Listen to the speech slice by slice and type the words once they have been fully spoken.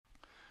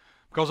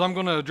because I'm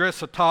going to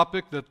address a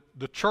topic that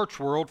the church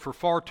world for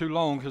far too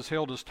long has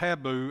held as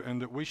taboo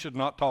and that we should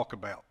not talk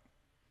about.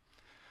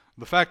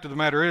 The fact of the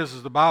matter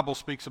is the Bible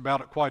speaks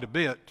about it quite a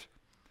bit,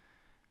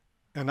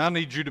 and I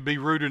need you to be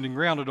rooted and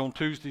grounded on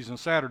Tuesdays and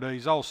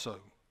Saturdays also.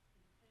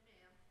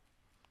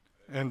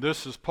 And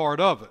this is part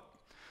of it.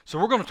 So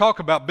we're going to talk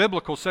about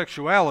biblical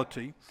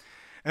sexuality,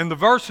 and the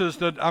verses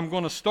that I'm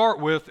going to start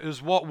with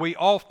is what we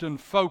often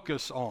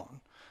focus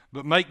on.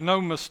 But make no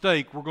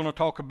mistake, we're going to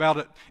talk about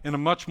it in a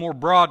much more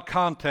broad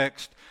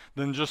context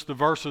than just the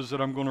verses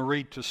that I'm going to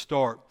read to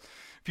start.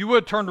 If you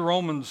would, turn to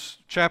Romans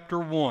chapter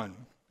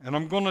 1. And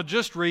I'm going to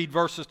just read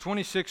verses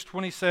 26,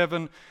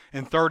 27,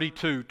 and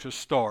 32 to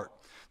start.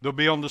 They'll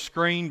be on the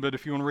screen, but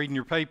if you want to read in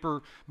your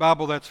paper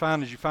Bible, that's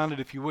fine as you find it.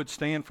 If you would,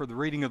 stand for the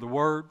reading of the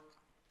Word.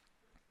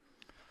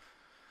 It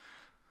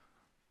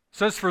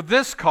says, "For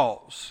this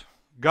cause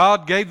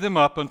God gave them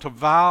up unto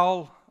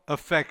vile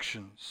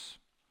affections.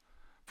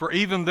 For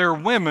even their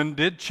women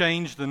did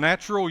change the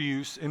natural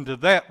use into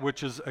that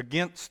which is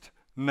against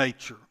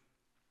nature.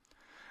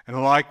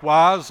 And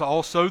likewise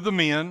also the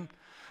men,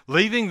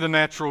 leaving the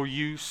natural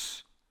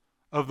use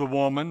of the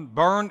woman,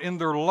 burned in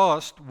their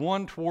lust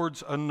one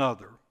towards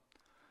another.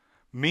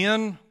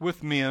 Men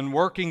with men,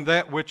 working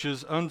that which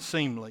is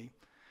unseemly,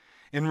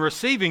 and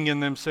receiving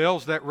in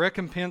themselves that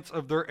recompense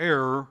of their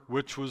error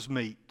which was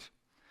meet."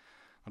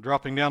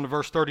 Dropping down to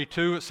verse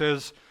 32, it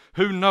says,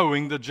 "Who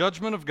knowing the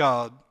judgment of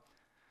God,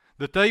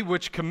 that they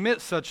which commit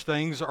such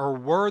things are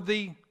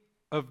worthy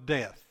of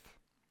death,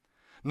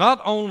 not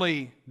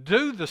only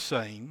do the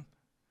same,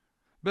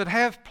 but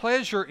have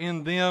pleasure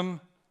in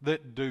them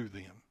that do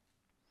them."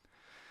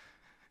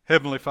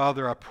 Heavenly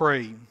Father, I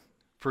pray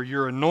for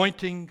your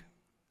anointing,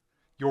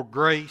 your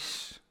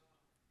grace,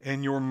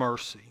 and your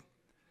mercy.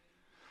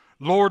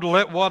 Lord,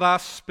 let what I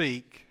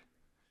speak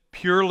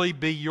purely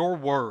be your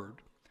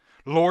word.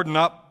 Lord,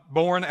 not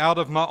born out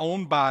of my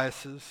own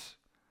biases.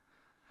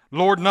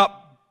 Lord,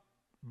 not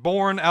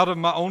born out of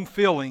my own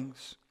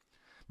feelings,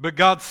 but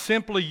God,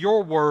 simply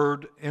your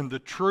word and the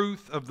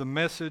truth of the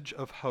message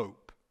of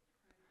hope.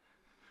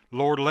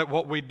 Lord, let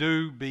what we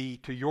do be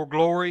to your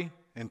glory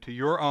and to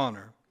your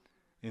honor.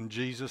 In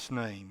Jesus'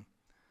 name,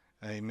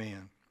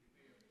 amen.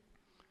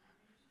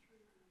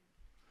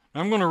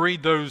 I'm going to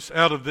read those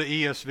out of the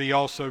ESV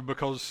also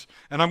because,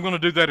 and I'm going to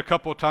do that a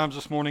couple of times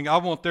this morning. I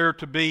want there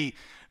to be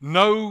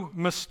no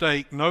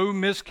mistake, no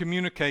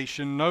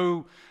miscommunication,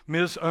 no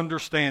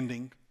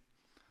misunderstanding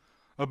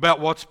about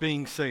what's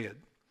being said.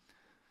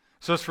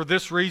 It says, "For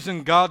this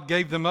reason God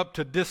gave them up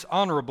to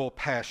dishonorable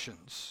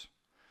passions.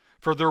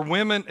 For their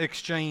women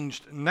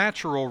exchanged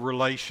natural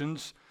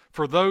relations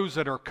for those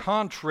that are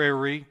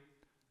contrary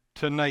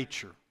to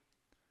nature.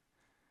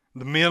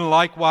 The men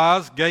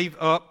likewise gave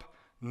up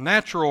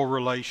natural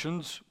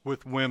relations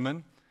with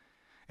women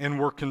and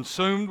were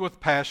consumed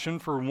with passion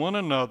for one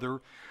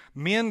another,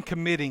 men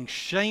committing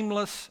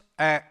shameless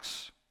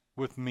acts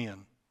with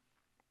men,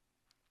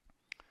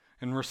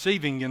 and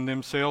receiving in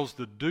themselves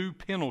the due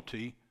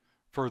penalty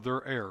for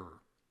their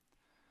error."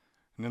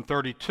 And then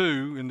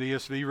 32 in the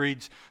ESV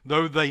reads,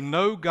 "Though they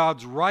know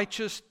God's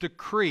righteous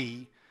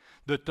decree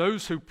that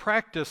those who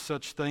practice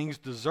such things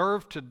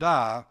deserve to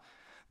die,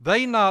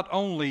 they not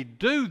only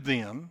do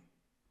them,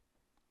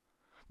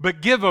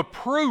 but give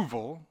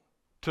approval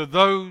to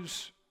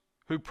those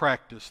who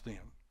practice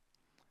them."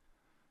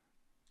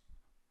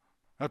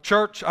 Now,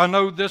 church, I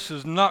know this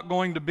is not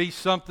going to be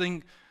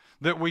something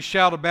that we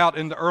shout about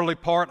in the early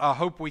part. I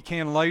hope we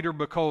can later,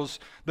 because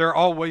there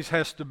always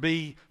has to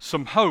be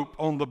some hope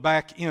on the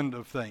back end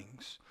of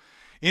things.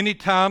 Any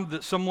time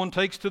that someone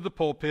takes to the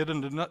pulpit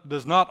and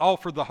does not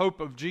offer the hope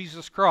of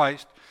Jesus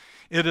Christ,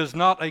 it is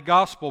not a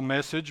gospel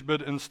message,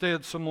 but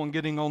instead someone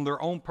getting on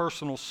their own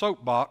personal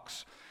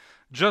soapbox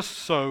just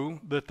so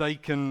that they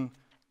can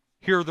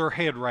hear their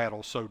head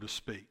rattle, so to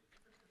speak.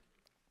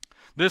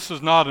 This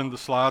is not in the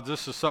slides.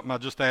 This is something I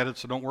just added,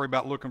 so don't worry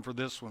about looking for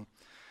this one.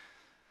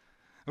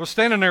 I was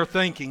standing there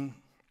thinking,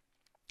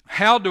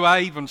 how do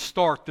I even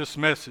start this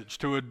message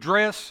to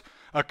address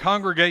a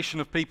congregation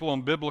of people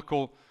on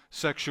biblical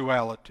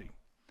sexuality?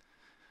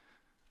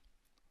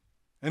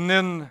 And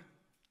then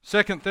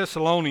 2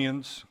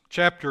 Thessalonians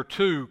chapter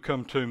 2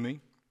 come to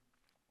me.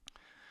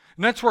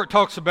 And that's where it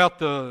talks about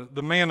the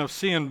man of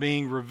sin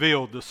being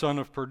revealed, the son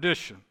of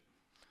perdition,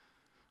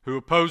 who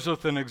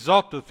opposeth and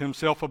exalteth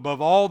himself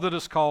above all that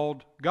is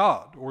called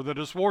God or that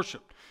is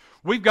worshipped.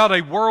 We've got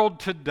a world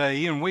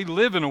today, and we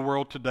live in a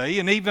world today,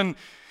 and even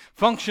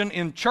function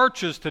in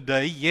churches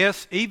today,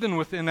 yes, even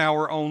within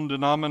our own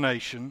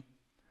denomination,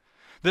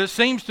 that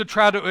seems to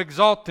try to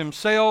exalt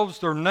themselves,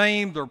 their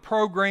name, their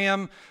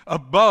program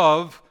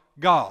above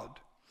God.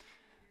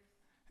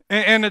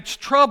 And it's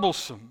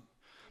troublesome.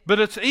 But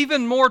it's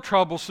even more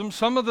troublesome,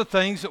 some of the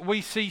things that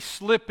we see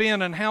slip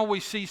in and how we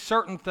see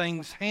certain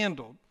things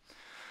handled.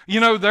 You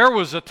know, there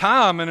was a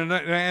time,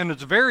 and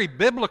it's very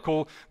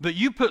biblical, that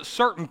you put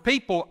certain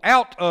people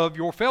out of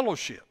your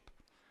fellowship.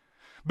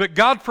 But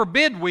God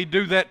forbid we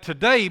do that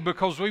today,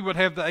 because we would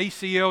have the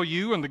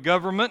ACLU and the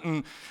government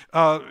and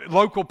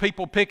local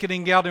people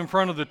picketing out in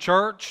front of the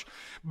church.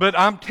 But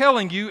I'm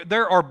telling you,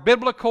 there are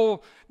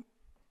biblical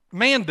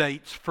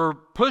mandates for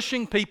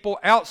pushing people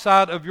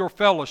outside of your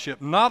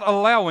fellowship, not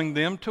allowing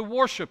them to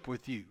worship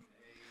with you.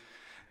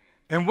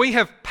 And we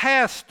have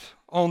passed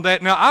on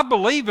that. Now, I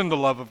believe in the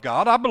love of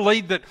God. I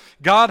believe that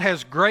God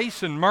has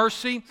grace and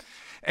mercy.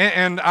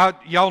 And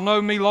y'all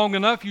know me long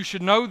enough, you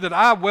should know that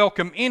I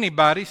welcome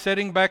anybody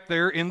sitting back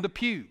there in the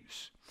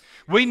pews.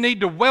 We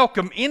need to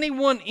welcome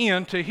anyone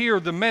in to hear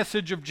the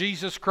message of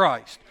Jesus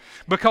Christ,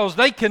 because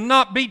they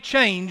cannot be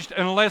changed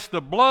unless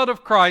the blood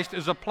of Christ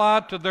is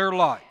applied to their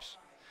lives.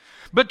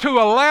 But to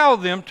allow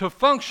them to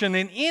function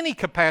in any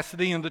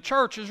capacity in the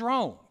church is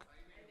wrong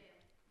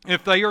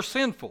if they are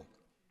sinful.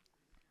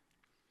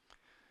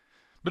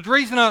 But the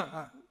reason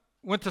I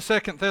went to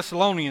 2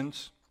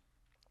 Thessalonians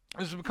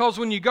is because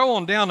when you go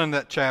on down in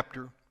that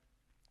chapter,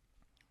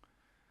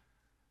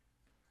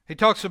 he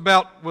talks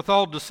about with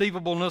all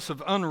deceivableness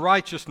of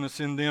unrighteousness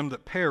in them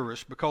that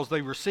perish, because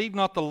they receive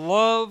not the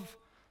love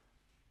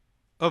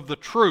of the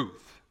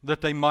truth,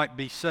 that they might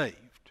be saved.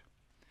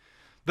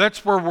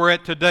 That's where we're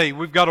at today.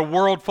 We've got a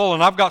world full,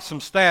 and I've got some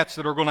stats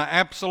that are going to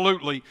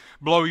absolutely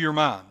blow your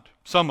mind.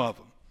 Some of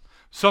them.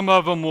 Some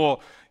of them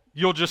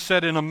you'll just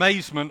sit in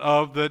amazement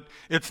of that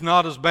it's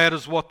not as bad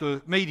as what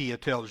the media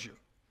tells you.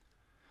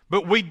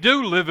 But we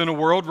do live in a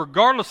world,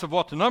 regardless of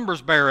what the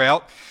numbers bear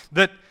out,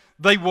 that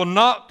they will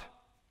not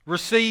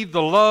receive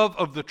the love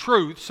of the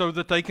truth so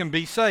that they can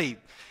be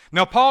saved.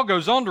 Now, Paul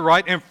goes on to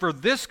write, and for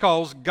this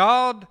cause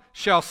God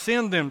shall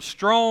send them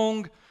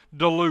strong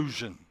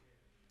delusion.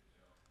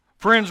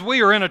 Friends,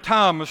 we are in a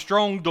time of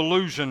strong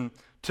delusion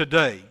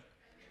today.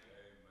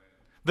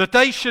 That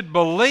they should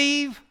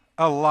believe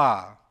a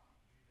lie,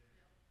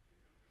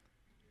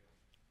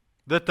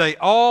 that they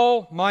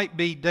all might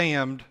be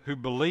damned who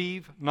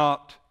believe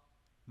not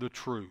the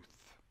truth,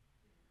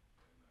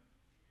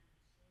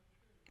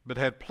 but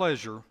had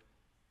pleasure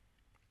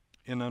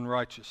in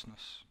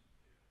unrighteousness.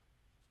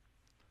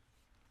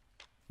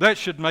 That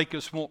should make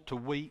us want to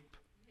weep.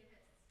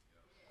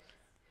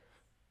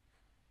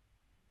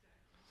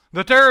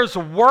 That there is a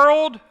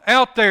world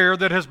out there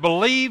that has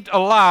believed a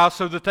lie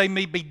so that they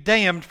may be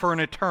damned for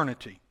an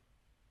eternity.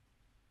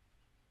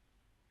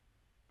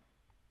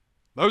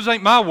 Those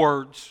ain't my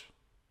words.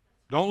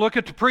 Don't look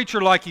at the preacher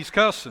like he's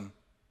cussing.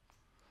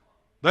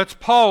 That's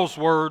Paul's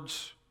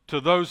words to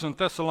those in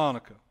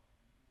Thessalonica.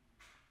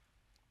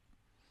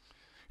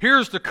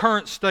 Here's the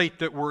current state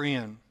that we're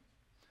in.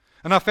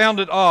 And I found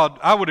it odd.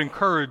 I would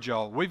encourage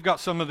y'all. We've got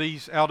some of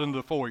these out in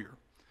the foyer.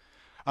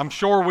 I'm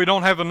sure we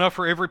don't have enough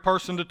for every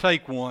person to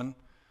take one.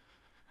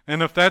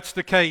 And if that's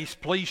the case,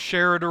 please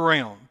share it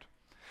around.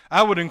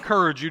 I would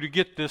encourage you to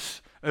get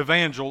this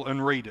evangel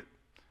and read it.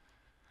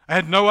 I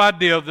had no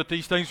idea that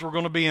these things were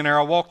going to be in there.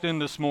 I walked in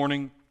this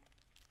morning,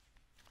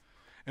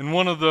 and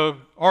one of the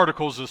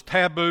articles is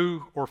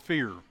taboo or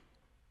fear.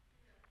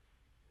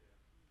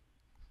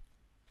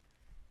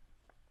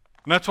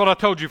 And that's what I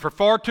told you. For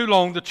far too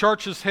long, the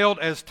church has held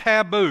as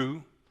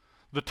taboo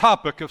the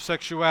topic of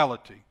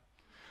sexuality.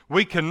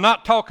 We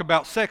cannot talk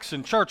about sex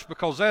in church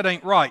because that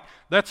ain't right.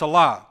 That's a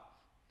lie.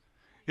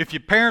 If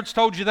your parents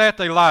told you that,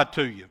 they lied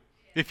to you.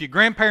 If your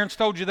grandparents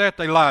told you that,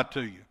 they lied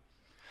to you.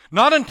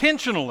 Not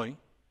intentionally.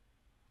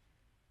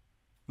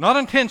 Not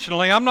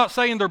intentionally. I'm not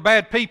saying they're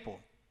bad people.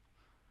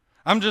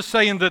 I'm just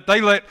saying that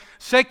they let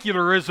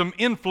secularism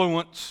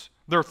influence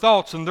their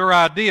thoughts and their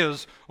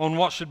ideas on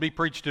what should be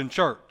preached in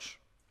church.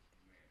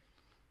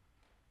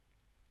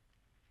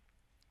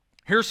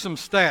 Here's some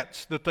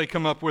stats that they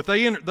come up with.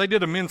 They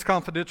did a Men's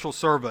Confidential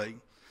survey,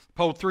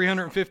 polled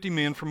 350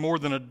 men from more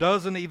than a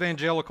dozen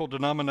evangelical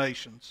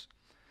denominations.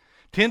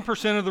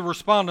 10% of the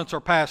respondents are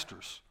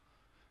pastors.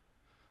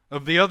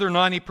 Of the other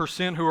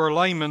 90% who are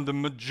laymen, the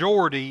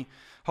majority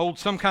hold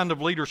some kind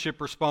of leadership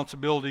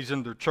responsibilities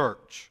in their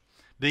church.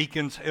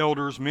 Deacons,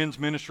 elders, men's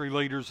ministry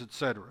leaders,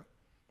 etc.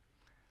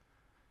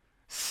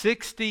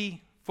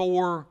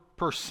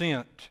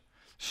 64%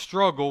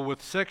 struggle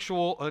with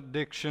sexual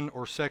addiction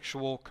or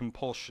sexual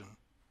compulsion,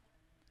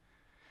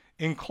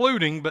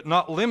 including but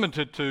not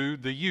limited to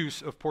the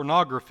use of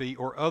pornography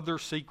or other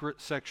secret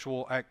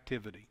sexual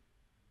activity.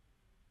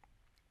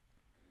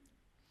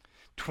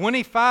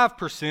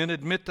 25%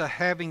 admit to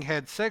having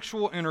had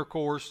sexual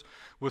intercourse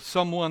with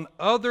someone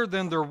other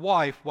than their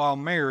wife while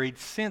married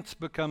since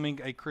becoming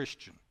a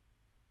Christian.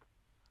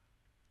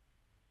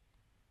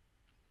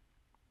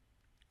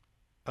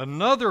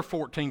 Another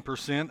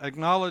 14%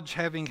 acknowledge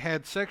having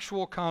had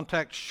sexual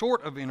contact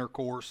short of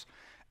intercourse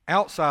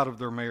outside of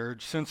their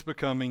marriage since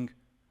becoming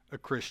a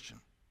Christian.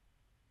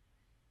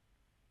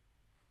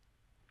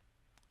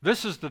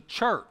 This is the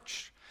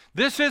church.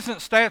 This isn't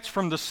stats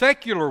from the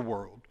secular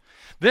world.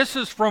 This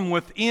is from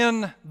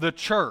within the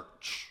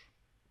church.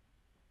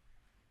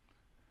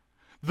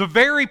 The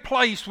very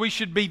place we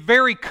should be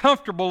very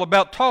comfortable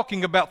about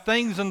talking about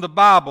things in the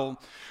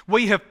Bible,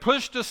 we have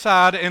pushed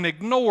aside and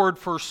ignored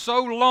for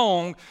so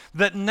long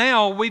that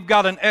now we've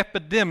got an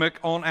epidemic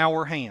on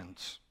our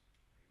hands.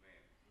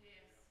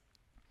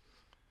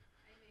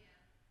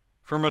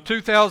 From a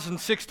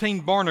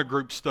 2016 Barna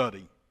Group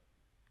study,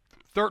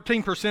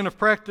 13% of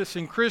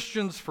practicing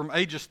Christians from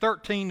ages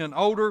 13 and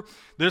older,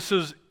 this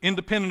is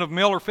independent of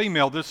male or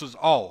female, this is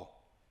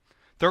all.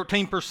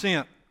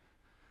 13%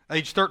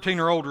 age 13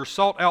 or older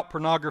sought out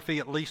pornography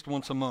at least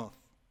once a month.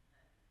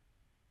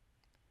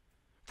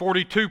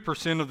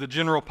 42% of the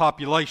general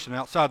population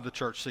outside the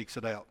church seeks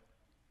it out.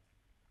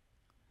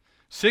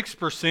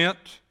 6%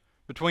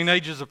 between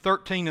ages of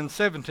 13 and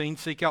 17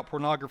 seek out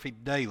pornography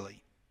daily.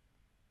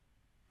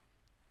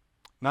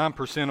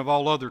 9% of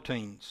all other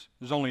teens.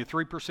 There's only a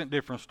 3%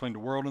 difference between the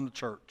world and the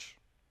church.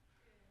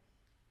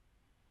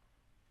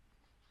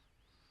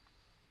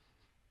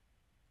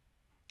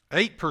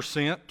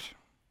 %8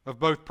 of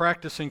both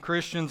practicing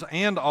Christians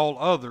and all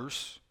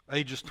others,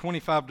 ages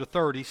 25 to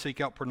 30, seek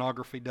out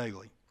pornography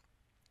daily.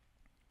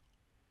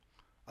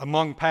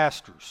 Among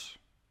pastors,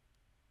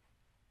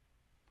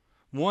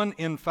 1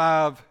 in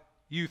 5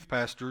 youth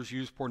pastors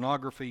use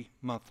pornography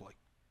monthly.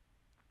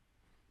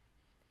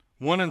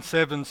 1 in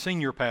 7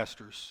 senior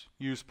pastors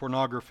use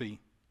pornography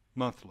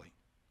monthly.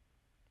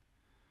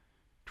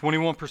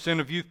 21%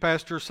 of youth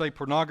pastors say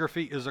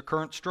pornography is a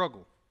current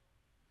struggle.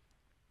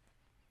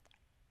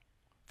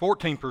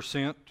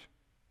 14%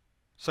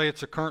 say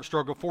it's a current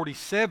struggle.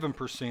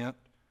 47%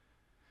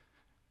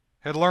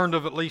 had learned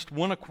of at least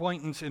one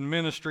acquaintance in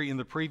ministry in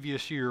the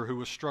previous year who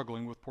was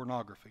struggling with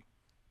pornography.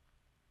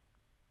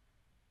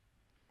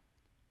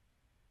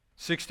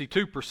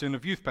 62%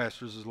 of youth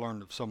pastors has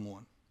learned of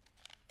someone.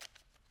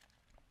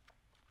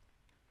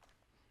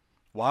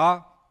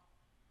 Why?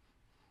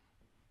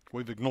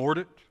 We've ignored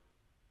it.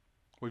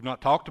 We've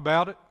not talked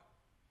about it.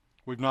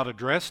 We've not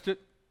addressed it.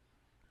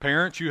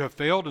 Parents, you have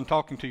failed in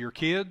talking to your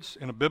kids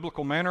in a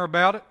biblical manner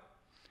about it.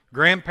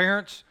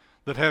 Grandparents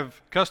that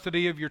have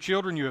custody of your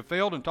children, you have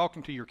failed in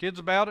talking to your kids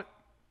about it.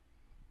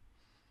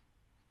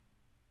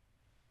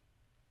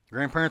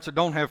 Grandparents that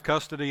don't have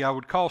custody, I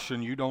would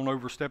caution you, don't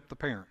overstep the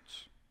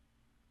parents.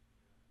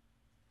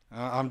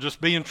 I'm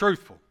just being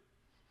truthful.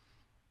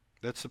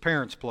 That's the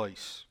parents'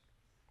 place.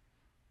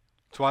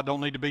 That's why it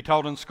don't need to be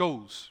taught in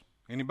schools.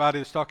 Anybody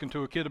that's talking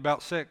to a kid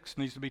about sex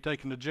needs to be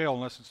taken to jail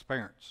unless it's the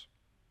parents.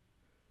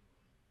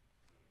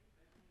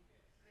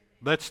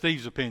 That's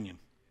Steve's opinion.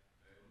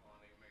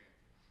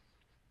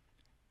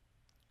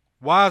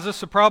 Why is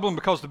this a problem?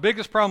 Because the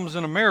biggest problems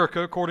in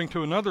America, according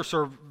to another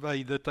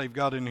survey that they've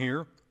got in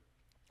here,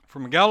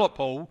 from a Gallup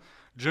poll,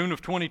 June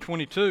of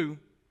 2022,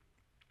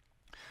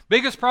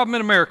 biggest problem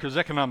in America is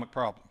economic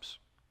problems.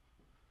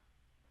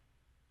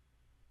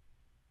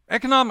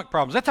 Economic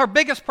problems. That's our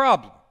biggest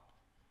problem,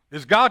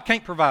 is God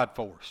can't provide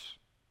for us.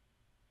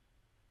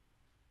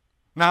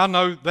 Now, I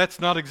know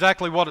that's not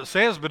exactly what it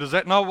says, but is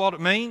that not what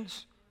it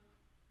means?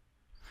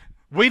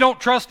 We don't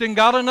trust in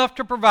God enough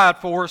to provide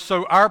for us,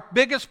 so our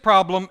biggest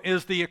problem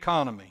is the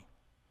economy.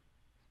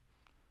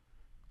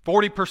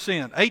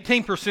 40%.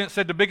 18%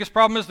 said the biggest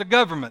problem is the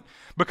government,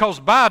 because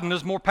Biden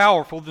is more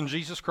powerful than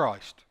Jesus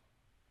Christ.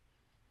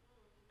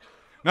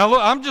 Now, look,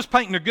 I'm just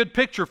painting a good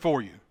picture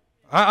for you.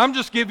 I'm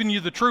just giving you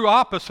the true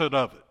opposite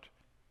of it.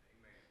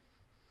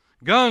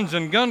 Guns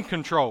and gun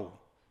control,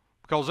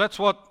 because that's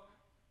what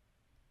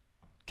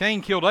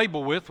Cain killed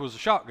Abel with, was a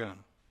shotgun.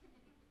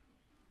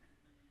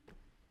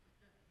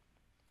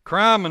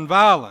 Crime and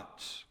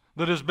violence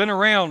that has been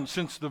around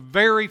since the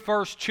very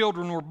first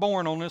children were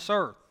born on this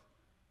earth.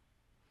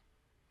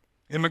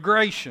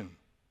 Immigration.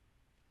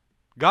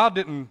 God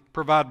didn't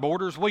provide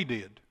borders, we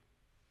did.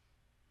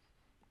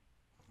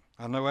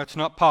 I know that's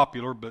not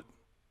popular, but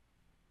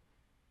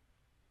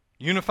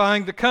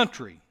unifying the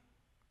country.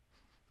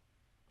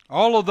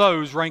 All of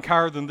those rank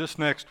higher than this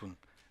next one.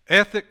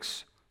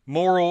 Ethics,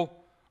 moral,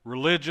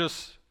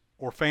 religious,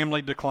 or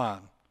family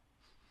decline.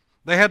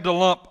 They had to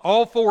lump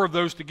all 4 of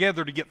those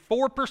together to get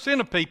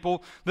 4% of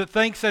people that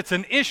thinks that's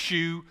an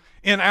issue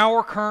in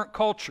our current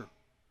culture.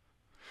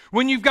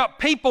 When you've got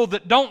people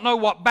that don't know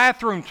what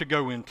bathroom to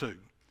go into,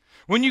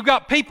 when you've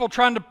got people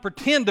trying to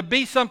pretend to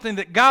be something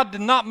that God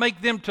did not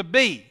make them to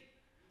be,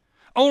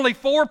 only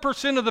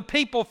 4% of the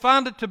people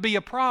find it to be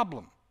a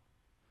problem.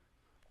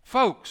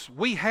 Folks,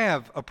 we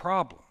have a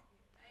problem.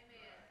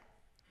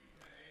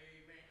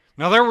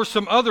 Now, there were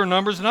some other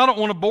numbers, and I don't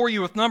want to bore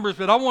you with numbers,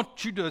 but I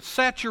want you to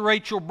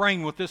saturate your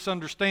brain with this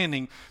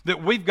understanding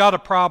that we've got a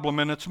problem,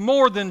 and it's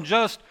more than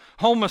just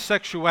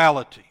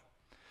homosexuality.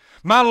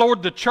 My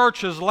Lord, the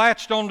church has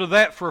latched onto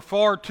that for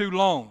far too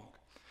long.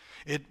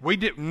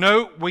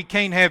 We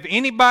can't have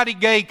anybody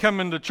gay come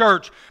into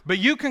church, but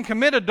you can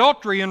commit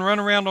adultery and run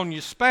around on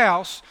your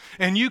spouse,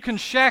 and you can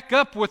shack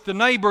up with the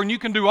neighbor, and you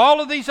can do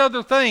all of these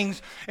other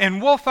things,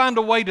 and we'll find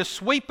a way to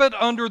sweep it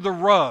under the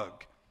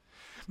rug.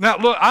 Now,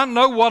 look, I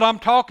know what I'm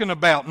talking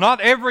about. Not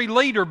every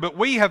leader, but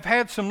we have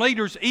had some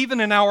leaders,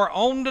 even in our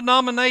own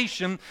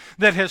denomination,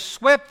 that has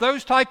swept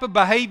those type of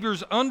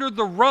behaviors under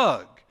the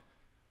rug,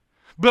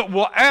 but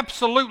will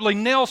absolutely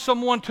nail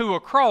someone to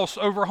a cross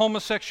over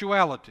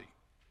homosexuality.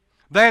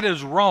 That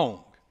is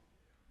wrong.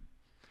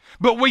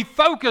 But we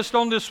focused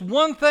on this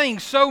one thing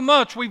so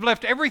much, we've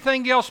left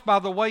everything else by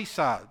the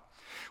wayside.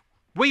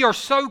 We are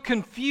so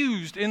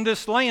confused in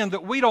this land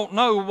that we don't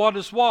know what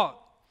is what.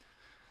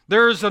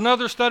 There is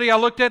another study I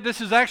looked at.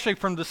 This is actually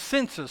from the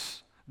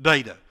census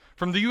data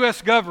from the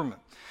U.S.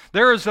 government.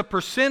 There is a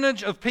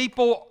percentage of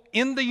people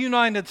in the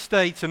United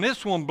States, and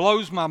this one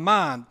blows my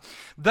mind.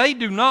 They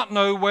do not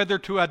know whether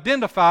to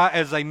identify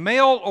as a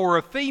male or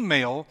a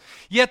female,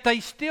 yet they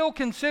still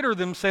consider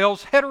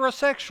themselves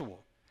heterosexual.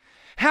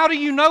 How do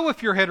you know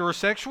if you're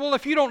heterosexual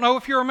if you don't know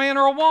if you're a man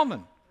or a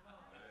woman?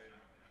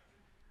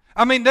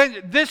 I mean,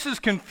 this is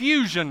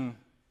confusion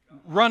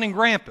running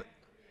rampant.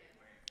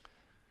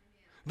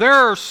 There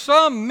are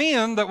some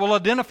men that will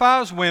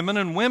identify as women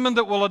and women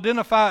that will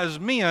identify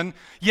as men,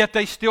 yet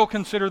they still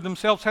consider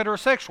themselves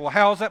heterosexual.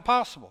 How is that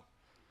possible?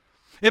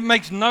 It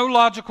makes no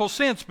logical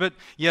sense, but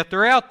yet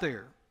they're out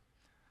there.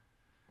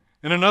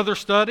 In another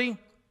study,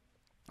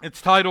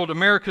 it's titled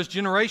America's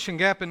Generation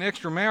Gap in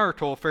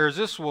Extramarital Affairs.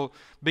 This will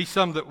be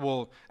some that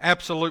will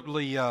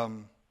absolutely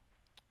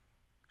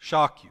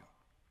shock you.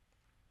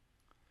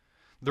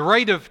 The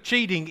rate of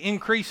cheating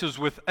increases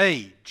with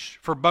age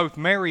for both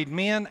married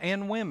men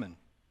and women.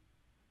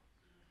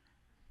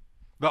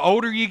 The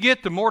older you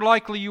get, the more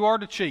likely you are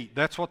to cheat.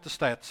 That's what the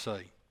stats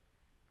say.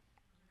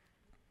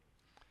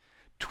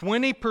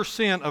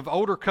 20% of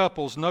older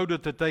couples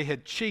noted that they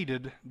had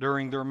cheated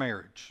during their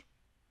marriage.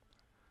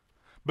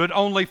 But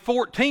only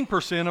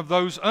 14% of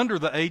those under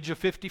the age of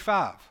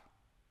 55.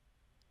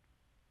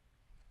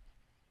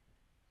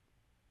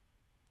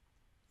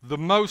 The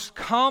most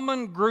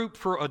common group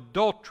for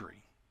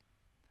adultery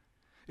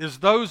is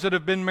those that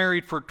have been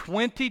married for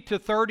 20 to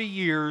 30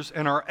 years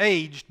and are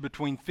aged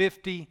between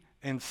 50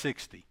 and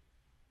 60.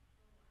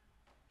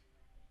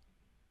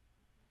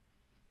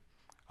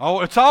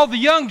 Oh, it's all the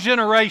young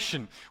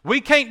generation.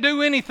 We can't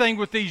do anything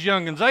with these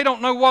young'uns. They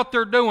don't know what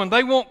they're doing.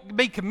 They won't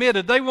be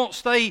committed. They won't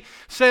stay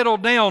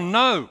settled down.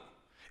 No,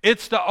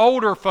 it's the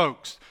older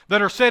folks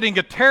that are setting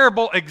a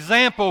terrible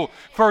example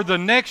for the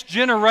next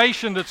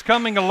generation that's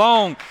coming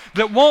along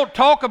that won't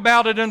talk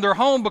about it in their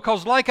home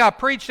because, like I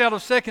preached out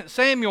of 2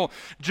 Samuel,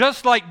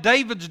 just like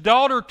David's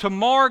daughter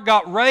Tamar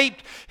got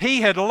raped,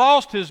 he had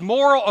lost his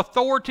moral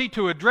authority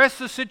to address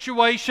the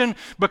situation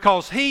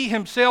because he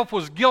himself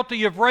was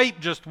guilty of rape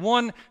just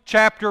one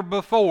chapter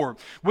before.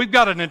 We've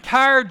got an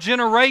entire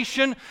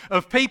generation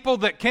of people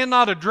that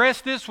cannot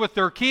address this with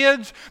their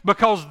kids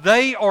because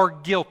they are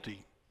guilty.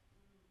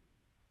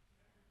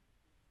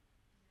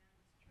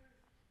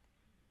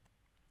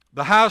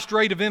 The highest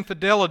rate of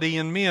infidelity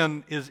in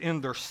men is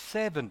in their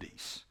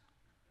 70s.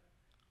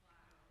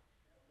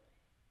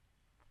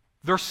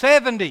 Their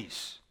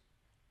 70s.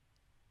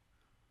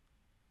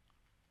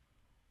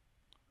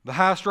 The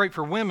highest rate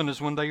for women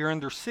is when they are in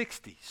their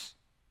 60s.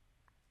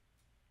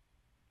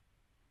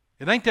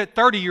 It ain't that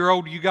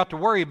 30-year-old you got to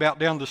worry about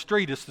down the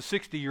street, it's the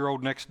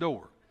 60-year-old next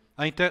door.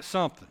 Ain't that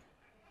something?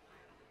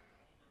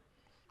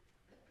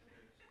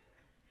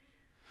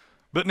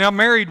 But now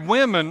married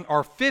women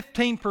are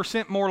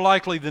 15% more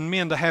likely than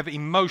men to have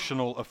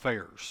emotional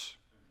affairs.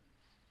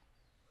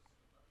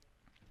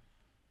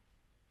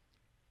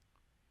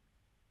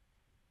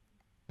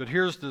 But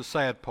here's the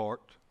sad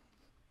part.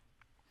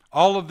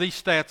 All of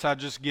these stats I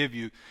just give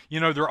you,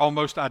 they're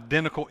almost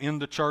identical in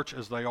the church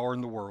as they are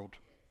in the world.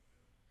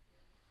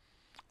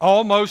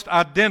 Almost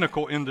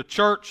identical in the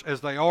church as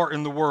they are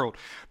in the world.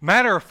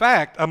 Matter of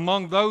fact,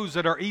 among those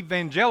that are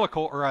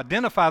evangelical or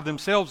identify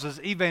themselves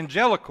as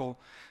evangelical,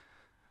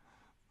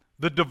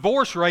 the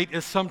divorce rate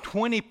is some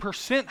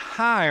 20%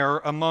 higher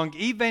among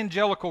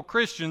evangelical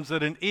Christians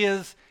than it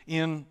is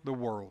in the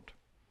world.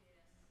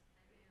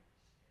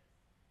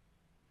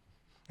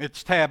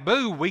 It's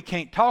taboo. We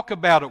can't talk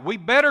about it. We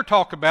better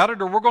talk about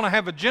it or we're going to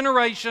have a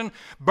generation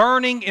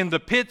burning in the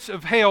pits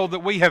of hell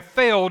that we have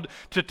failed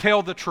to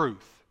tell the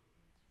truth.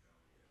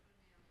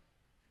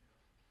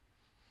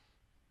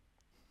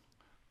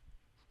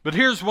 But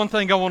here's one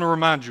thing I want to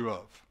remind you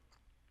of.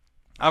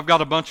 I've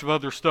got a bunch of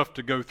other stuff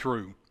to go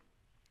through.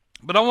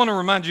 But I want to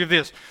remind you of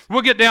this.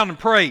 We'll get down and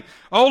pray.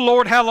 Oh,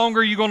 Lord, how long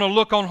are you going to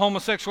look on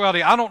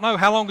homosexuality? I don't know.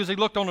 How long has He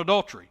looked on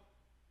adultery?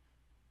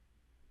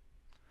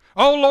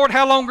 Oh, Lord,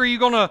 how long are you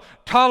going to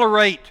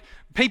tolerate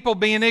people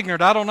being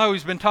ignorant? I don't know.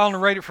 He's been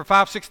tolerated for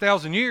 5,000,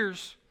 6,000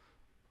 years.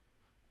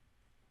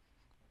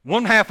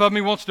 One half of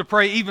me wants to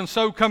pray, even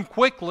so, come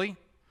quickly.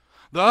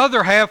 The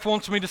other half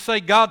wants me to say,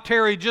 God,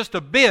 tarry just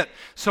a bit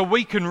so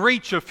we can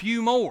reach a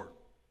few more.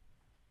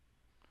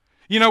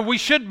 We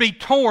should be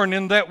torn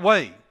in that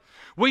way.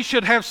 We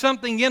should have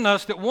something in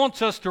us that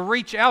wants us to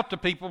reach out to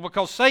people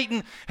because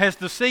Satan has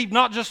deceived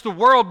not just the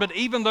world, but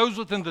even those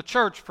within the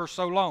church for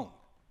so long.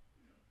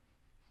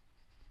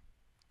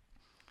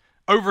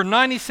 Over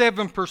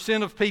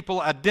 97% of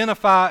people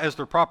identify as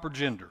their proper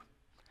gender.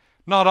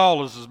 Not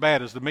all is as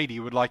bad as the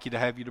media would like you to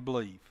have you to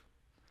believe.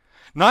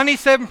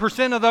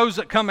 97% of those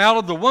that come out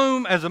of the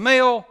womb as a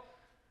male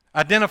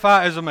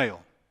identify as a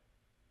male.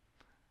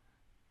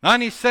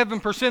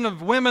 97%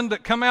 of women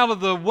that come out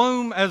of the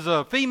womb as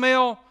a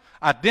female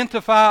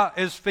identify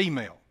as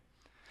female.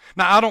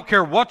 Now, I don't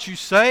care what you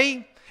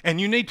say. And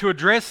you need to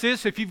address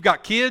this. If you've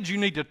got kids, you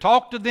need to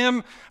talk to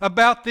them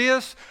about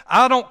this.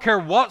 I don't care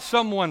what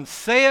someone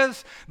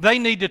says. They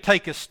need to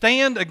take a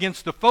stand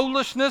against the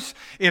foolishness.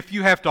 If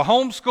you have to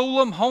homeschool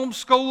them,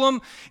 homeschool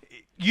them.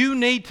 You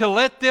need to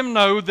let them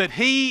know that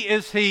he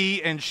is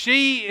he and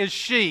she is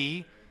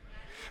she.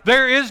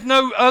 There is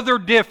no other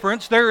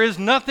difference. There is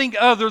nothing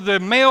other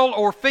than male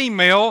or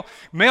female.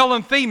 Male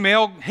and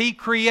female, he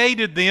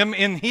created them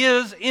in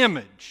his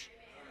image.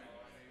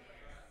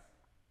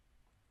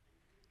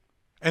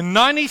 And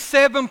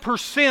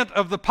 97%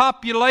 of the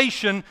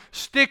population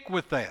stick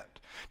with that.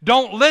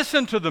 Don't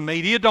listen to the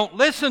media. Don't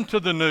listen to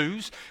the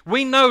news.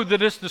 We know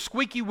that it's the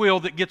squeaky wheel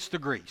that gets the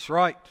grease,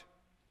 right?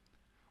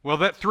 Well,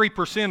 that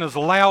 3% is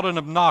loud and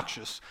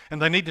obnoxious,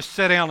 and they need to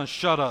sit down and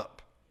shut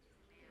up.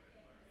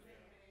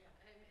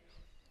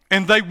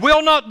 And they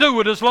will not do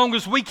it as long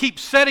as we keep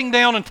sitting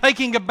down and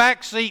taking a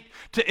back seat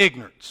to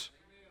ignorance.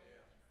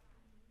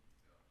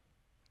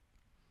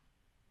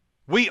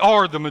 We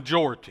are the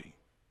majority.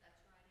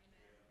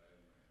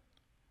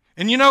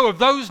 And you know, of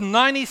those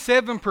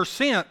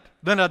 97%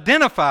 that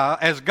identify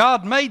as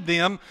God made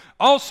them,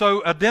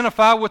 also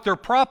identify with their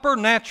proper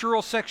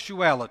natural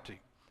sexuality.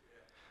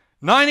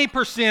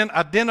 90%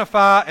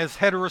 identify as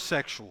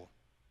heterosexual.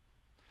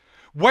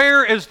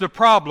 Where is the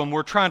problem?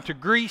 We're trying to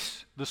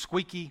grease the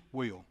squeaky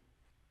wheel.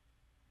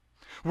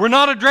 We're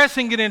not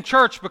addressing it in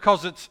church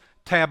because it's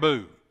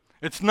taboo.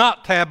 It's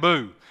not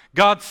taboo.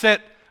 God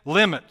set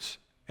limits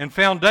and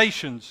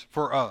foundations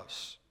for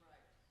us.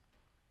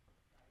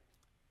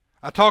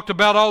 I talked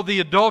about all the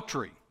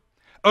adultery.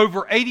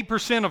 Over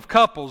 80% of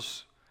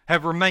couples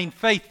have remained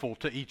faithful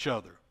to each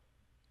other.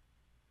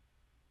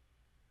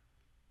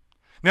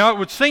 Now, it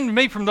would seem to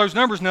me from those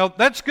numbers, now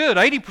that's good.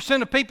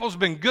 80% of people has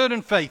been good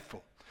and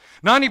faithful.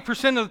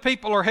 90% of the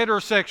people are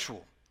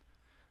heterosexual.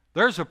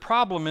 There's a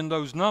problem in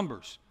those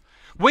numbers.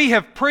 We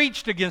have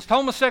preached against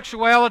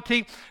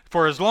homosexuality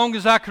for as long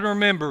as I can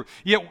remember,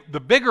 yet the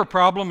bigger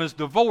problem is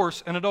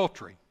divorce and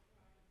adultery.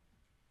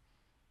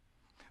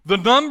 The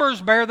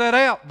numbers bear that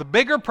out. The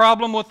bigger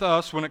problem with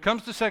us when it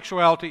comes to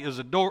sexuality is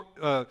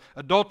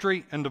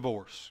adultery and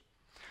divorce.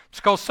 It's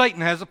because Satan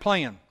has a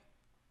plan.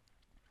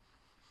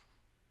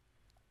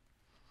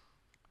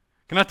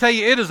 Can I tell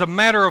you, it is a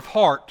matter of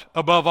heart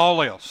above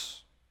all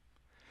else.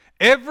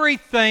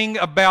 Everything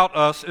about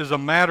us is a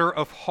matter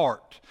of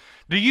heart.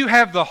 Do you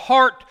have the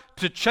heart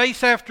to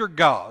chase after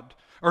God,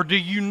 or do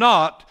you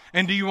not,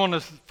 and do you want to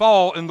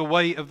fall in the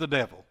way of the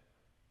devil?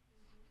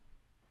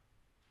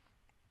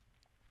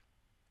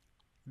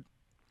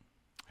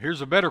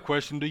 Here's a better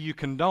question. Do you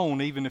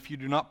condone even if you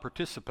do not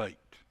participate?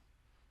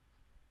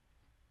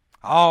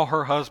 Oh,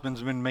 her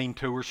husband's been mean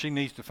to her. She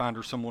needs to find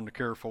her someone to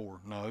care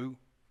for. No.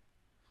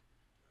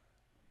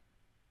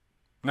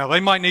 Now,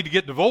 they might need to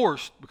get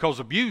divorced because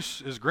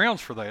abuse is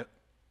grounds for that.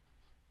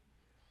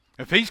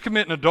 If he's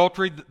committing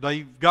adultery,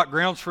 they've got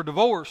grounds for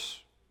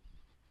divorce.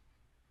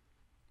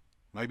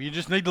 Maybe you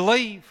just need to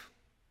leave.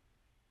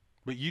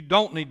 But you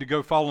don't need to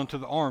go fall into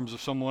the arms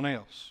of someone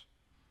else.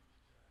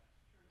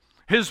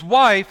 His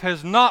wife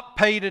has not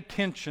paid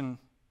attention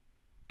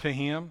to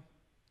him.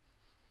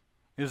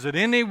 Is it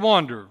any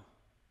wonder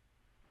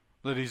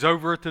that he's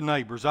over at the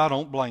neighbor's? I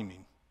don't blame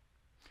him.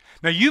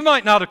 Now, you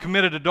might not have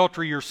committed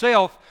adultery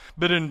yourself,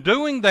 but in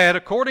doing that,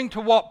 according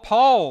to what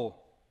Paul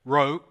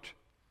wrote,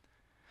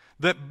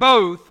 that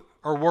both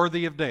are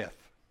worthy of death.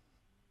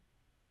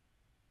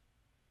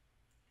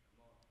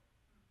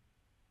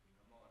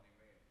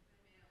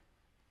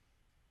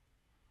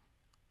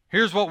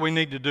 Here's what we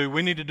need to do.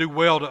 We need to do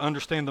well to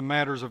understand the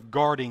matters of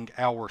guarding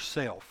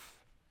ourselves.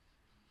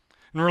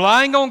 And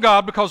relying on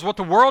God, because what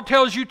the world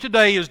tells you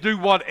today is do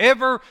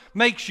whatever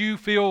makes you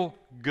feel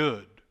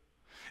good.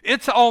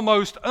 It's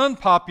almost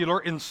unpopular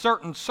in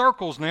certain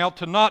circles now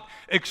to not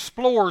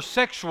explore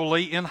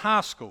sexually in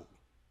high school.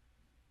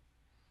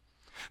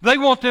 They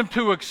want them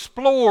to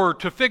explore,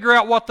 to figure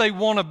out what they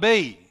want to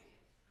be.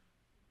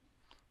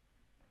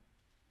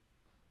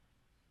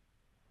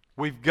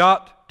 We've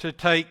got to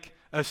take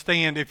a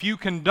stand. If you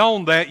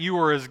condone that, you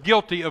are as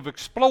guilty of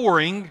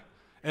exploring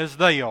as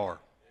they are.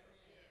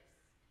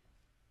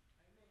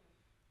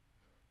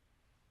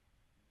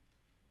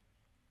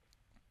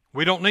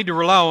 We don't need to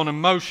rely on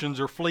emotions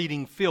or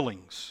fleeting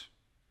feelings.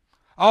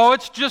 Oh,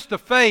 it's just a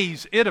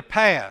phase. It'll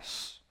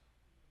pass.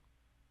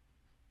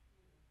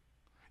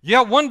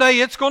 Yeah, one day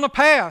it's going to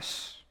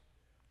pass.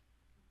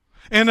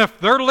 And if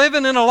they're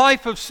living in a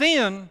life of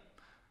sin,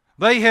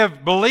 they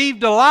have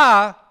believed a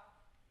lie,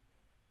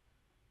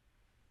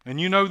 and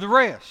you know the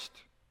rest.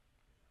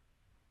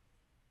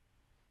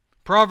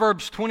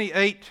 Proverbs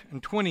 28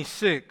 and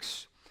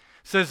 26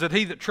 says that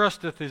he that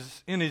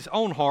trusteth in his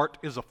own heart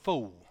is a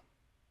fool.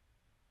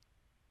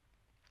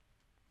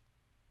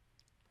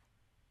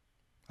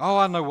 Oh,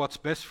 I know what's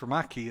best for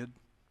my kid.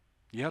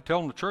 Yeah, tell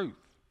them the truth.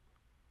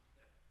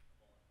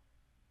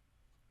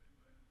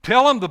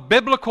 Tell them the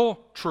biblical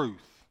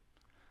truth.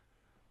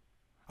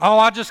 Oh,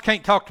 I just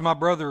can't talk to my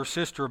brother or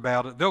sister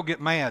about it. They'll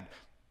get mad.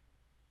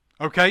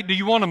 Okay, do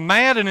you want them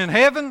mad and in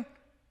heaven?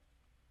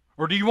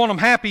 Or do you want them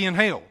happy in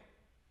hell?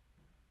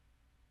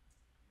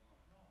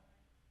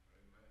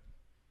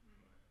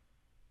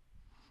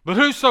 But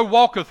whoso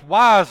walketh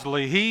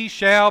wisely, he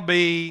shall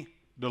be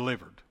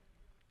delivered.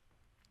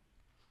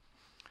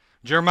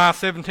 Jeremiah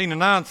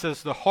 17:9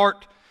 says, the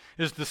heart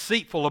is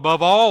deceitful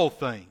above all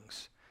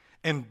things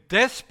and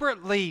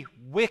desperately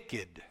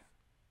wicked.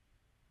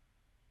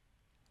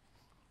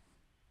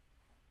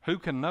 Who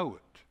can know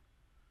it?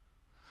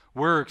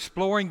 We're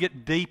exploring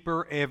it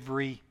deeper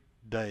every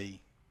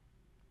day.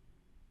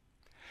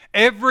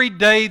 Every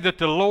day that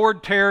the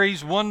Lord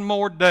tarries one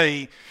more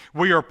day,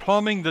 we are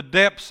plumbing the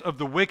depths of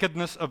the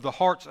wickedness of the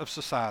hearts of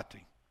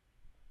society.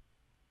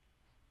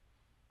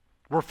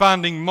 We're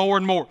finding more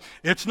and more.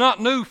 It's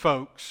not new,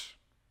 folks.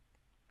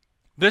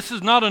 This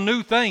is not a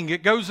new thing.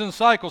 It goes in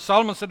cycles.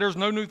 Solomon said there's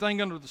no new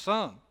thing under the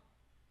sun.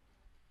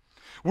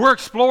 We're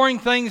exploring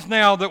things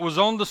now that was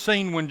on the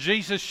scene when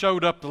Jesus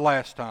showed up the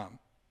last time.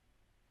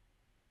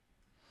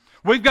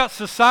 We've got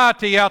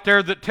society out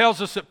there that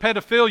tells us that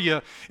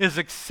pedophilia is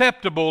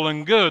acceptable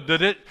and good,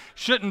 that it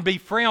shouldn't be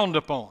frowned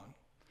upon.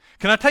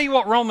 Can I tell you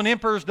what Roman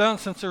emperors done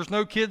since there's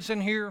no kids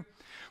in here?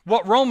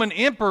 What Roman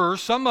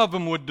emperors, some of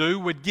them would do,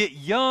 would get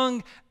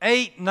young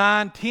 8,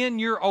 9,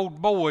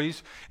 10-year-old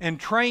boys and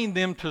train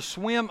them to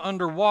swim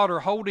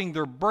underwater holding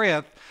their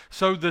breath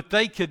so that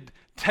they could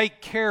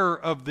take care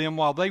of them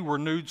while they were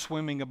nude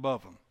swimming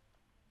above them.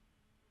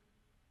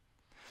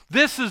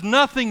 This is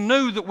nothing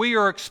new that we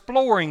are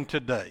exploring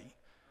today.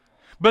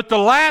 But the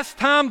last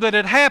time that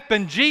it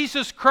happened,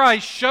 Jesus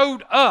Christ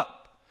showed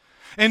up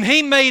and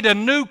He made a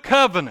new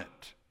covenant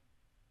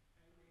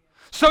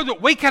so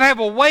that we could have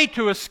a way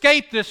to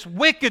escape this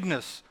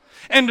wickedness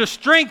and to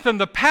strengthen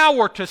the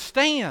power to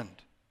stand.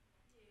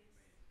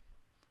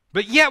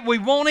 But yet we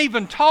won't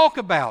even talk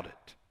about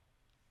it.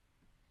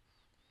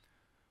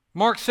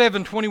 Mark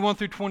 7:21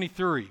 through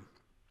 23.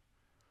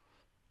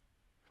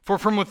 For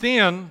from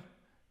within,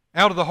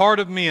 out of the heart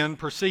of men,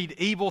 proceed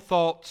evil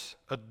thoughts,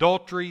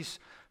 adulteries,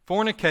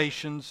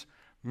 fornications,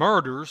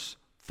 murders,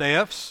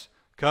 thefts,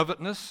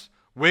 covetousness,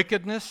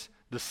 wickedness,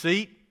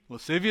 deceit,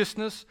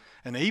 lasciviousness,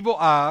 an evil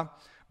eye,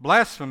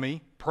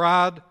 blasphemy,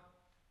 pride,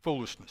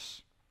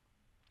 foolishness.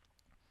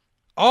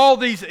 All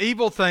these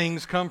evil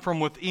things come from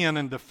within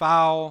and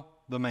defile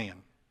the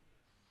man.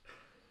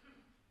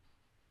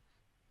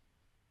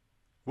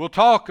 We'll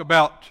talk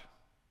about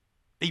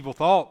evil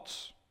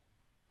thoughts.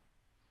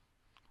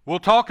 We'll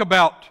talk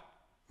about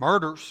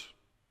murders.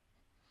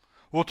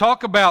 We'll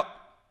talk about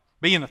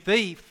being a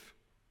thief.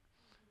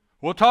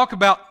 We'll talk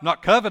about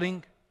not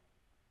coveting.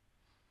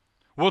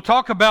 We'll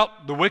talk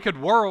about the wicked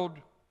world.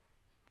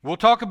 We'll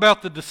talk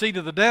about the deceit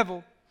of the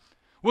devil.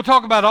 We'll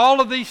talk about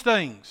all of these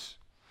things.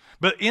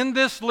 But in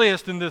this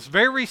list, in this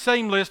very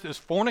same list, is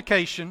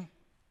fornication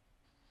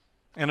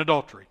and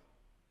adultery.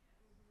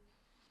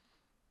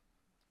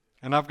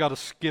 And I've got to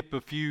skip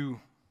a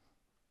few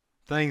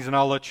things, and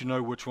I'll let you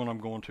know which one I'm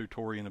going to,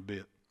 Tori, in a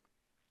bit.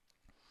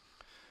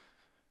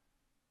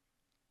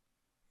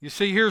 You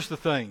see, here's the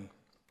thing.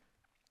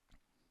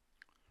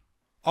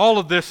 All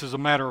of this is a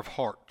matter of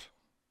heart.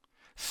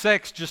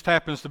 Sex just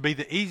happens to be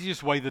the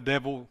easiest way the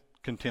devil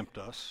can tempt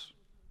us.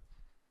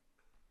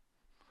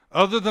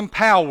 Other than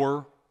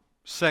power,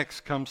 sex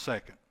comes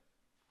second.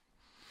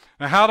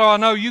 Now, how do I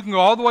know? You can go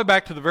all the way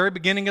back to the very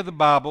beginning of the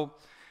Bible,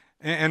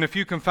 and if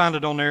you can find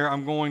it on there,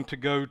 I'm going to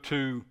go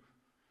to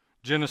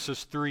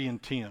Genesis 3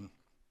 and 10.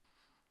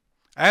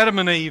 Adam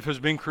and Eve has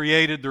been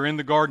created. They're in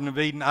the Garden of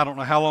Eden. I don't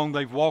know how long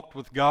they've walked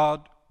with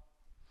God.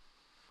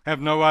 I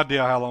have no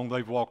idea how long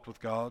they've walked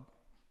with God.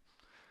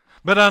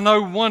 But I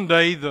know one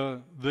day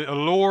the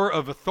allure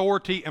of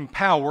authority and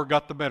power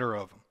got the better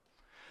of them.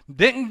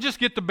 Didn't just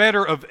get the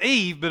better of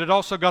Eve, but it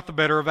also got the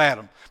better of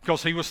Adam,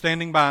 because he was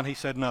standing by and he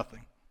said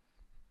nothing.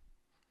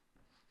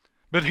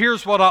 But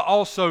here's what I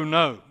also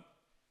know.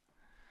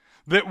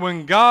 That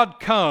when God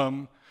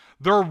come,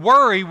 their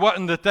worry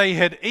wasn't that they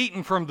had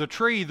eaten from the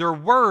tree. Their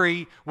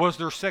worry was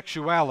their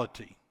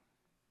sexuality.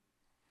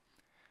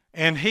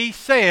 And He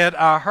said,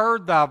 I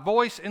heard thy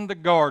voice in the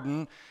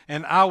garden,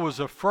 and I was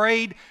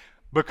afraid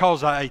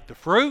because I ate the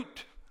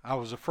fruit. I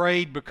was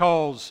afraid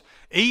because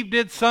Eve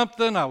did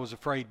something. I was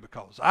afraid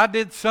because I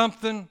did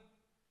something.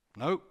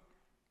 Nope.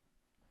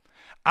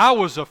 I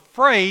was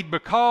afraid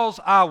because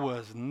I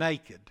was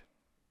naked.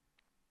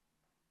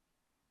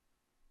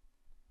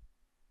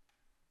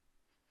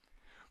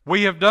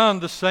 We have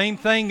done the same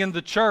thing in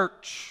the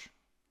church.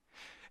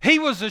 He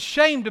was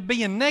ashamed of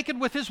being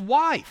naked with his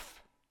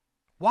wife.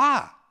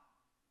 Why?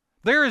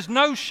 There is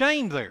no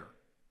shame there.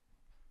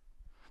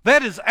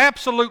 That is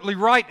absolutely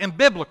right and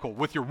biblical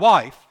with your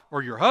wife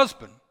or your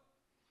husband,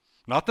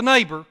 not the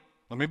neighbor.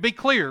 Let me be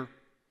clear.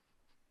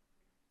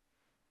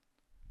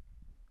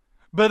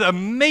 But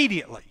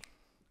immediately,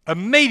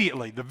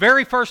 the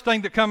very first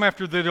thing that come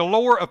after the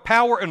allure of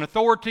power and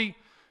authority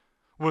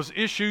was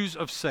issues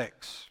of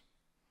sex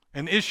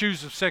and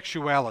issues of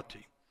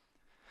sexuality.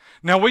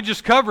 Now, we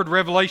just covered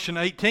Revelation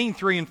 18,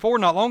 3 and 4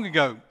 not long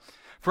ago.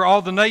 For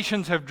all the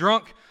nations have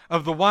drunk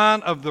of the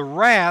wine of the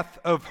wrath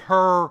of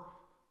her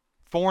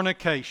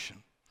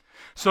fornication.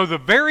 So the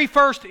very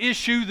first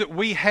issue that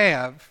we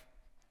have,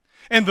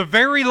 and the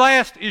very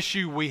last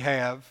issue we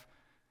have,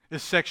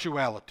 is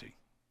sexuality.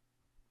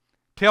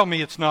 tell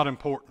me it's not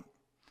important.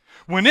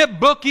 When it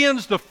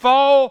bookends the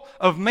fall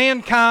of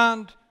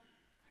mankind,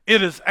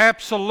 it is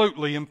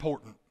absolutely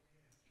important.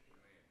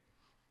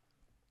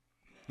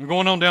 And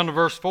going on down to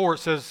verse 4, it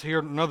says here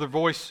another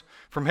voice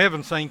from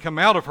heaven saying, "Come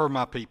out of her,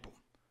 my people.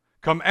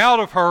 Come out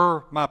of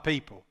her, my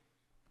people."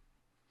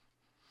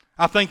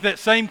 I think that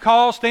same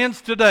call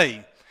stands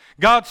today.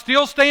 God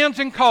still stands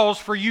and calls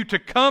for you to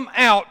come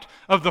out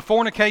of the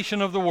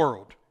fornication of the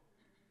world.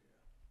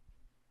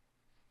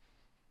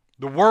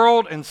 The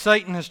world and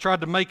Satan has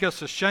tried to make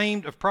us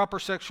ashamed of proper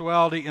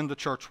sexuality in the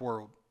church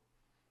world.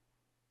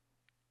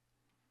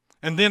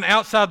 And then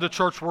outside the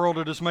church world,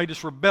 it has made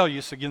us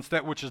rebellious against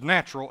that which is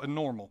natural and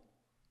normal.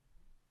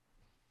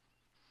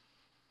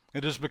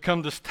 It has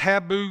become this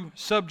taboo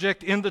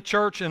subject in the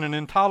church and an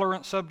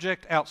intolerant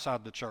subject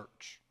outside the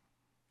church.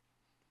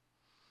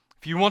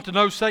 If you want to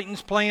know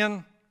Satan's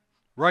plan,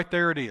 right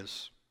there it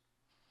is.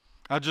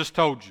 I just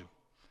told you.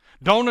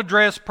 Don't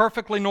address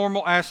perfectly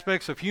normal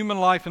aspects of human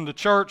life in the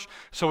church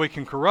so he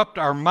can corrupt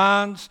our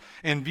minds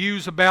and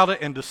views about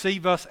it and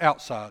deceive us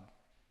outside.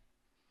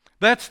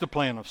 That's the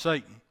plan of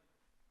Satan.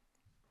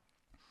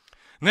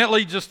 And that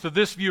leads us to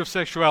this view of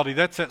sexuality.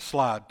 That's that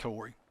slide,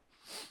 Tori.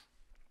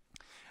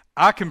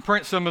 I can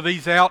print some of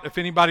these out if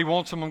anybody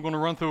wants them. I'm going to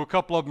run through a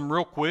couple of them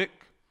real quick.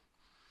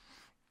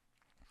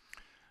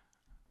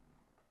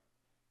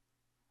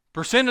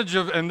 Percentage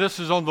of, and this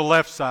is on the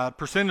left side,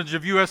 percentage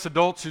of U.S.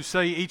 adults who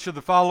say each of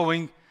the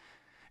following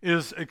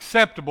is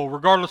acceptable,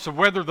 regardless of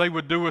whether they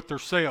would do it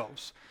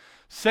themselves.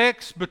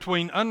 Sex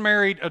between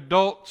unmarried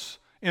adults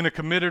in a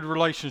committed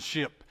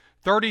relationship.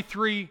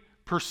 33%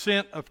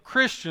 of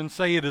Christians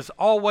say it is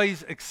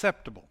always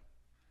acceptable.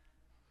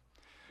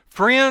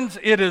 Friends,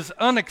 it is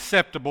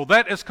unacceptable.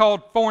 That is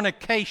called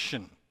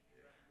fornication.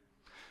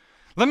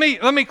 Let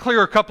me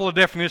clear a couple of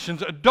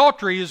definitions.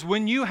 Adultery is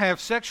when you have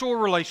sexual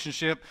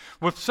relationship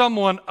with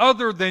someone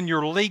other than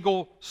your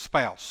legal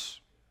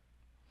spouse.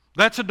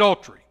 That's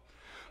adultery.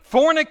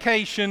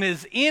 Fornication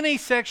is any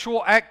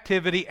sexual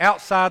activity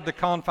outside the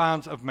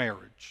confines of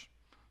marriage.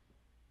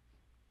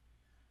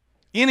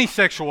 Any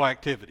sexual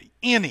activity.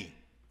 Any.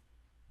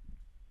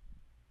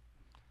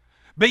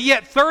 But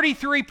yet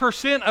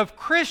 33% of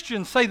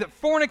Christians say that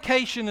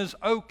fornication is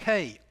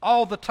okay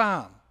all the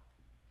time.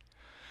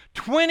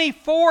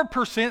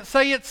 24%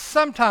 say it's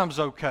sometimes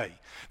okay.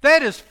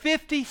 That is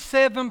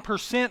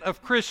 57%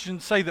 of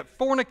Christians say that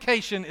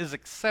fornication is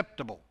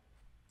acceptable.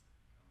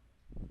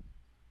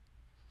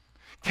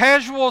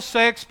 Casual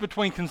sex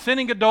between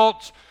consenting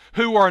adults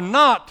who are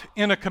not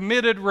in a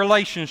committed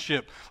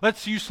relationship.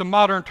 Let's use some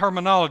modern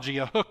terminology,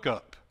 a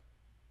hookup.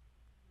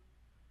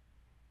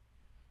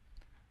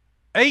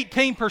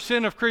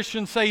 18% of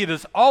Christians say it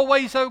is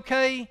always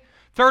okay.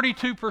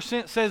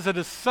 32% says it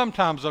is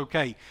sometimes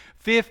okay.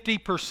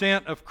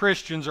 50% of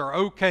Christians are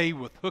okay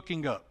with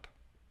hooking up.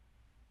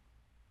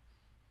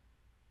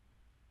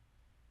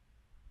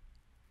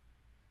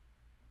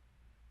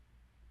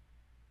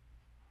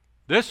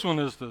 This one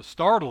is the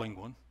startling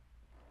one.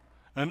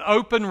 An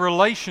open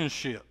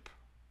relationship.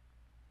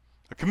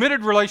 A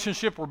committed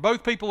relationship where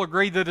both people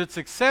agree that it's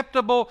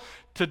acceptable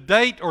to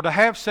date or to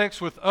have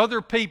sex with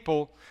other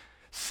people.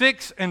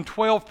 6 and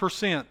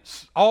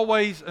 12%,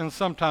 always and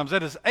sometimes.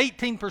 That is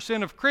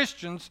 18% of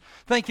Christians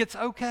think it's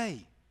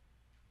okay.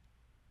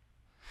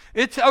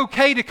 It's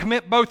okay to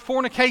commit both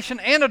fornication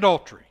and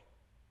adultery.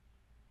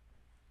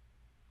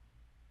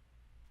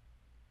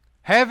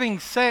 Having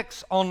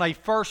sex on a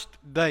first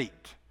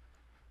date.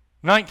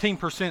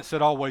 19%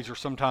 said always or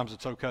sometimes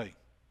it's okay.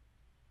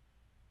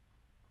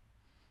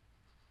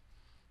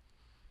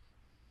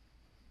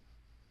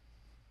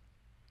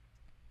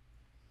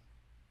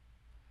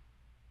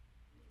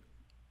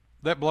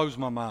 That blows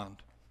my mind.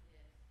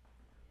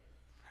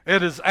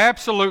 It is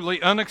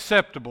absolutely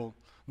unacceptable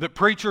that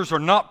preachers are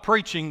not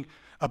preaching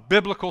a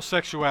biblical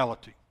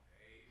sexuality.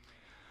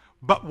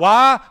 But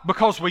why?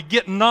 Because we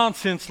get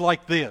nonsense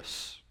like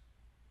this.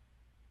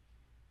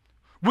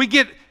 We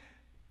get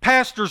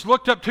pastors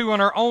looked up to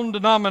in our own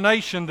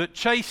denomination that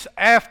chase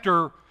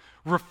after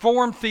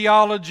Reformed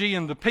theology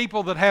and the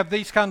people that have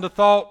these kind of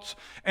thoughts,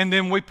 and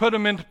then we put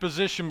them into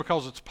position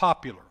because it's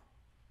popular.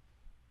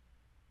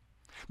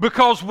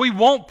 Because we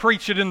won't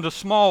preach it in the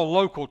small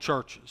local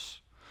churches.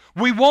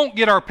 We won't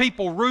get our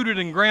people rooted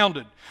and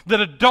grounded that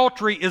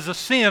adultery is a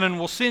sin and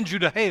will send you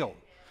to hell.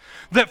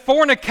 That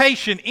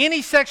fornication,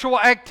 any sexual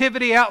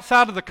activity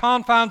outside of the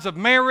confines of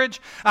marriage,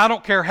 I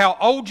don't care how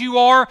old you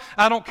are,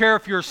 I don't care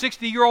if you're a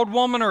 60-year-old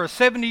woman or a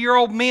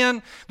 70-year-old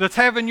man that's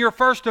having your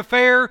first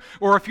affair,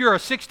 or if you're a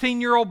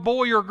 16-year-old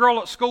boy or girl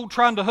at school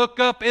trying to hook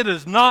up, it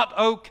is not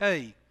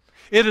okay.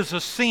 It is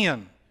a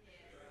sin.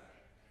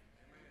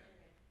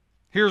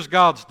 Here's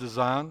God's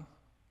design.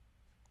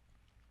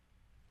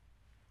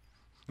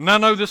 And I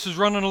know this is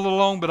running a little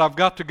long, but I've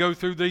got to go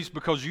through these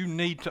because you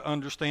need to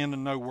understand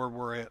and know where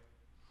we're at.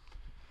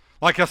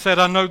 Like I said,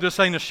 I know this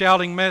ain't a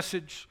shouting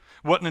message.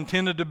 Wasn't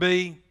intended to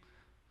be.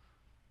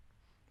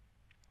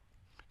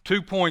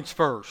 2 points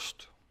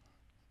first.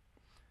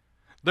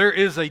 There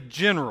is a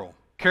general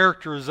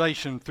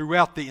characterization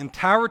throughout the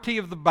entirety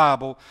of the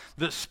Bible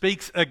that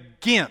speaks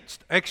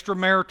against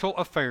extramarital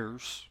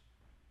affairs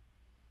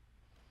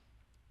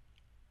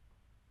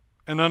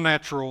and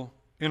unnatural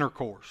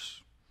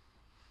intercourse.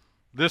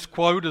 This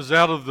quote is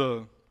out of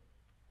the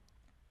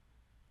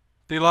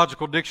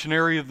Theological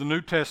Dictionary of the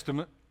New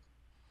Testament.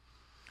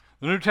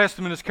 The New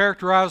Testament is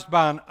characterized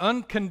by an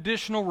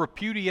unconditional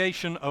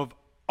repudiation of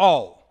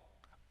all,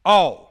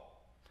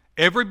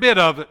 every bit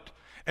of it,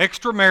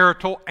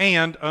 extramarital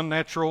and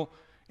unnatural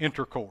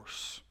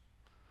intercourse.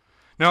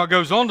 Now it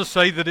goes on to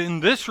say that in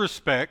this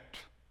respect,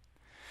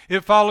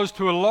 it follows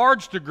to a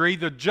large degree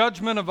the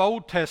judgment of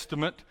Old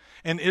Testament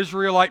and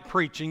Israelite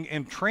preaching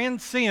and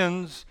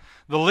transcends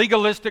the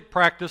legalistic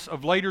practice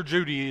of later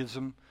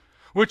Judaism,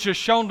 which is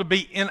shown to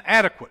be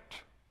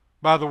inadequate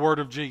by the word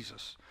of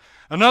Jesus.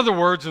 In other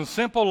words, in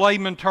simple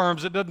layman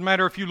terms, it doesn't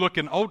matter if you look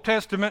in Old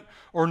Testament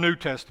or New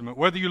Testament,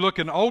 whether you look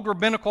in old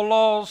rabbinical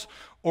laws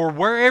or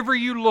wherever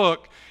you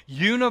look,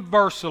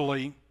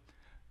 universally,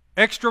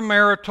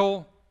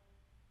 extramarital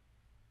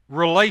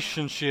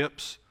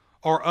relationships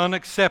are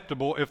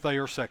unacceptable if they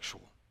are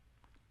sexual.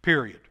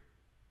 Period.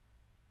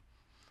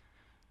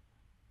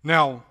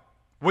 Now,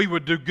 we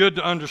would do good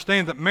to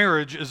understand that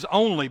marriage is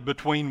only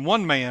between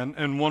one man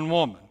and one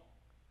woman.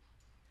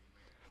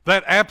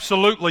 That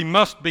absolutely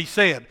must be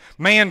said.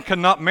 Man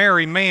cannot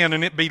marry man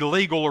and it be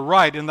legal or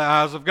right in the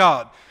eyes of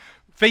God.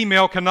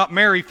 Female cannot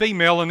marry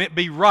female and it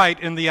be right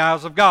in the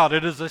eyes of God.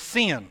 It is a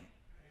sin.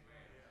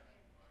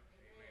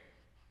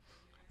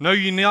 Know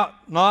ye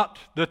not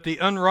that the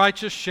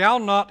unrighteous shall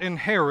not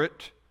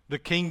inherit the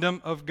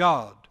kingdom of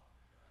God?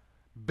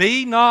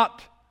 Be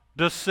not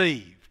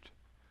deceived.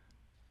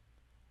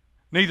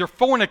 Neither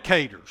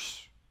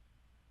fornicators,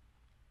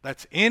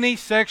 that's any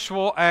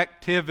sexual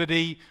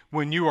activity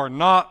when you are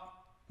not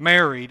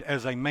married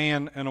as a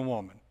man and a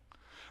woman,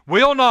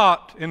 will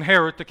not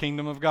inherit the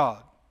kingdom of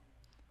God.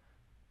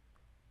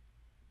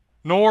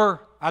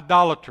 Nor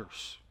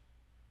idolaters.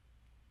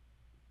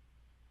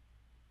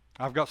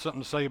 I've got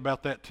something to say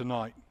about that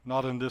tonight,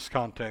 not in this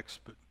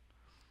context, but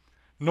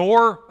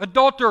nor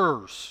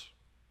adulterers,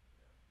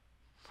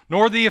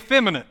 nor the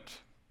effeminate,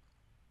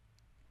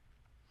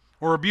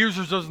 or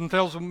abusers of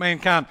themselves of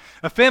mankind.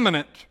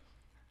 Effeminate,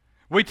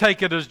 we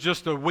take it as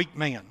just a weak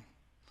man.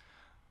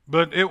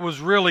 But it was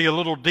really a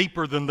little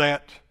deeper than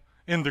that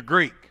in the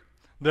Greek,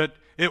 that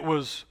it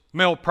was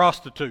male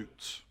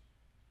prostitutes.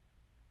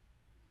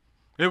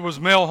 It was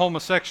male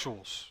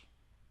homosexuals.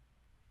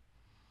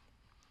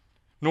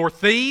 Nor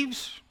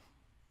thieves,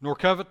 nor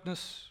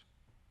covetous,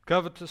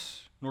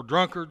 nor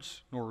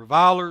drunkards, nor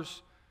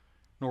revilers,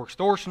 nor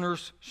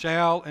extortioners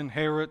shall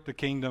inherit the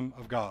kingdom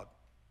of God.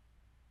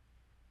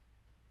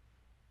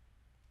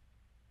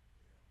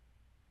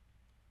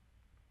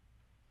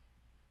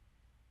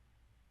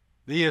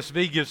 The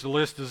ESV gives the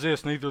list as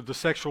this: neither the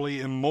sexually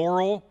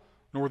immoral,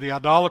 nor the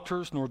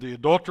idolaters, nor the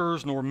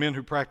adulterers, nor men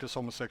who practice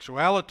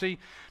homosexuality,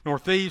 nor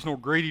thieves, nor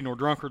greedy, nor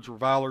drunkards,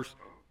 revilers,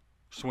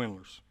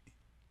 swindlers.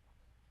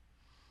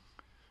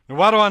 Now,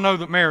 why do I know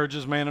that marriage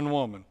is man and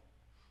woman?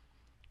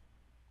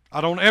 I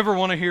don't ever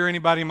want to hear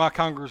anybody in my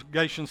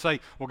congregation say,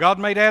 well, God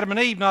made Adam and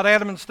Eve, not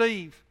Adam and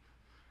Steve.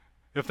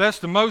 If that's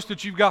the most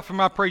that you've got from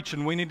my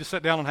preaching, we need to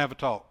sit down and have a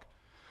talk.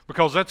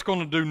 Because that's going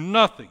to do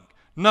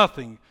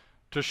nothing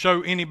to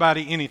show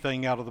anybody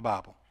anything out of the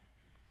Bible.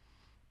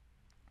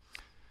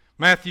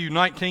 Matthew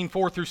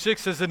 19:4-6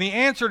 says, and he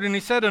answered and he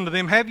said unto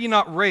them, have ye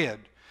not read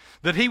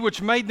that he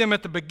which made them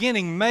at the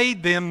beginning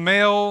made them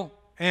male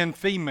and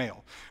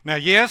female? Now,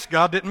 yes,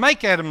 God didn't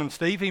make Adam and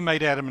Steve. He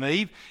made Adam and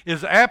Eve.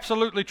 Is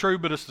absolutely true,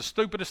 but it's the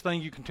stupidest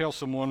thing you can tell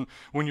someone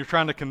when you're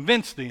trying to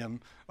convince them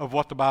of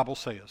what the Bible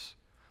says.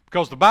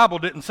 Because the Bible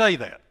didn't say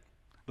that.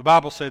 The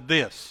Bible said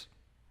this.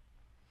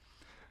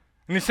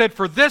 And he said,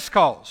 for this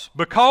cause,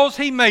 because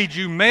he made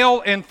you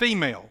male and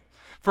female,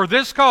 for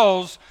this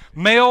cause,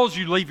 males,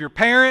 you leave your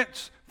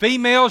parents.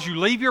 Females, you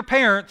leave your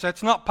parents.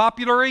 That's not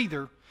popular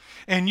either.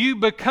 And you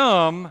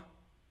become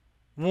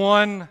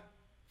one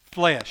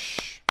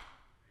flesh.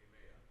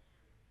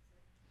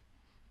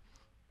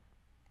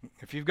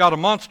 If you've got a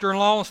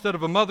monster-in-law instead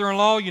of a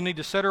mother-in-law, you need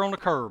to set her on the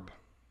curb.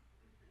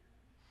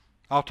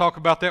 I'll talk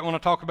about that when I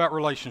talk about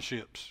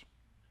relationships.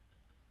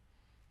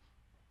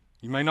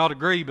 You may not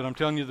agree, but I'm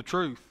telling you the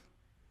truth.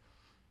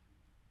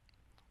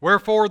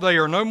 Wherefore they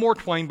are no more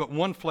twain, but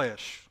one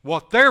flesh.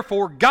 What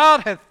therefore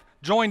God hath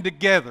joined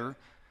together,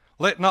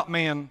 let not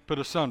man put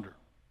asunder.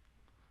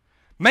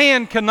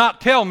 Man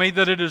cannot tell me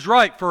that it is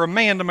right for a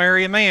man to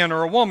marry a man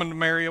or a woman to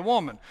marry a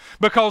woman.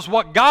 Because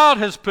what God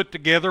has put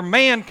together,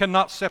 man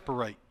cannot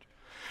separate.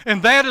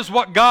 And that is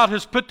what God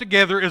has put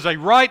together, is a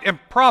right and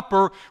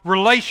proper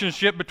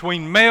relationship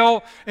between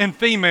male and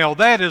female.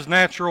 That is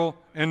natural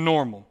and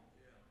normal.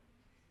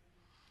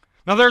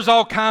 Now there's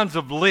all kinds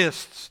of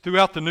lists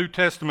throughout the New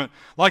Testament,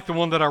 like the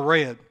one that I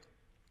read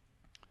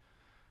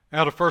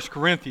out of 1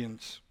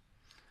 Corinthians.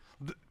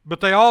 But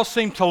they all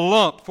seem to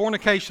lump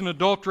fornication,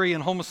 adultery,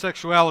 and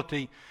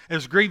homosexuality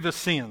as grievous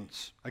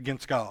sins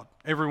against God.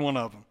 Every one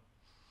of them.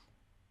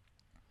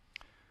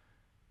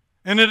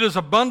 And it is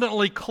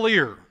abundantly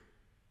clear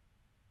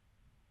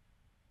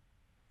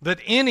that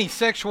any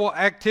sexual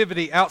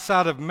activity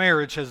outside of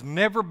marriage has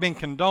never been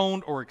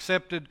condoned or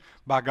accepted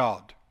by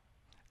God.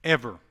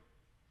 Ever.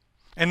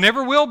 And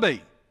never will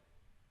be.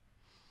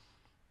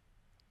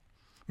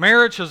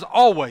 Marriage has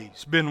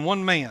always been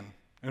one man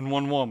and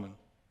one woman.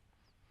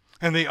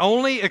 And the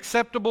only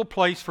acceptable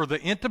place for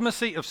the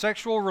intimacy of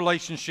sexual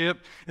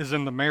relationship is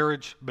in the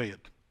marriage bed.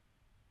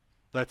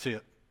 That's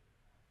it.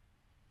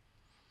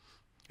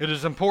 It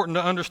is important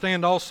to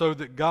understand also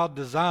that God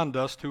designed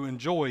us to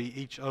enjoy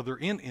each other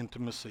in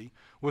intimacy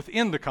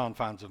within the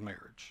confines of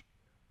marriage.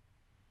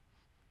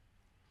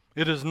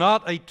 It is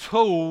not a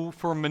tool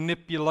for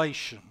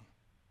manipulation.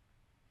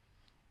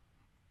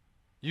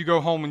 You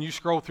go home and you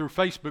scroll through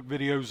Facebook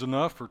videos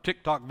enough, or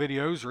TikTok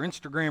videos, or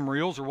Instagram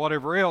Reels, or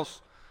whatever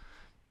else,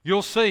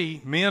 you'll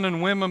see men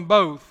and women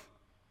both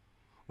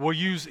will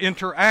use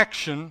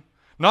interaction,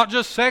 not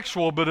just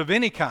sexual, but of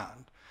any kind.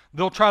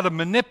 They'll try to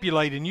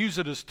manipulate and use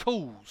it as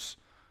tools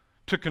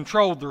to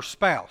control their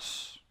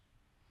spouse.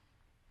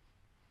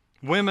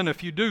 Women,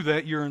 if you do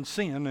that, you're in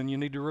sin and you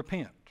need to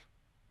repent.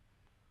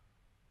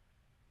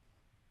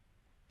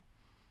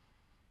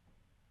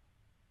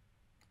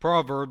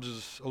 Proverbs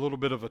is a little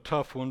bit of a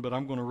tough one, but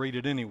I'm going to read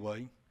it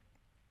anyway.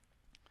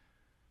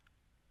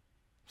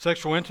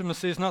 Sexual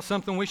intimacy is not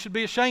something we should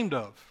be ashamed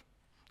of.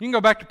 You can go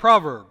back to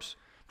Proverbs.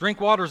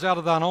 Drink waters out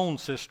of thine own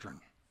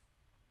cistern.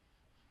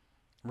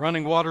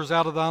 Running waters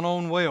out of thine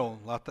own well.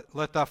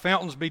 Let thy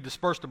fountains be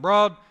dispersed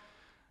abroad.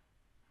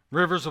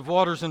 Rivers of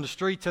waters in the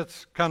streets.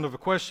 That's kind of a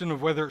question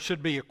of whether it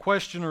should be a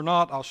question or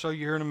not. I'll show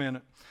you here in a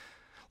minute.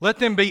 Let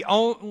them be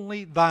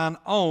only thine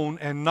own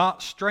and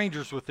not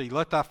strangers with thee.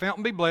 Let thy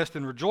fountain be blessed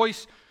and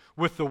rejoice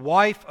with the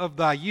wife of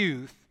thy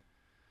youth.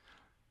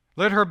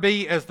 Let her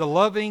be as the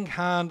loving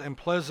hind and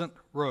pleasant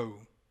roe.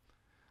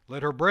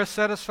 Let her breast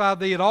satisfy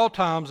thee at all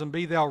times, and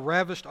be thou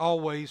ravished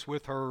always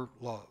with her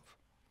love.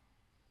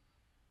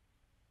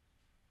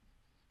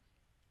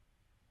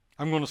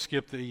 I'm going to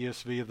skip the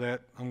ESV of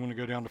that. I'm going to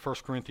go down to 1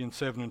 Corinthians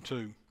 7 and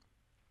 2.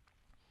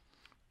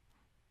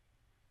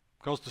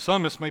 Because to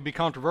some this may be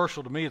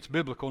controversial, to me it's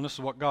biblical, and this is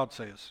what God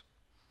says.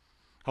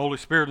 Holy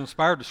Spirit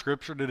inspired the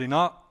Scripture, did He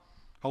not?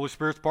 Holy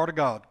Spirit's part of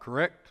God,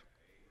 correct?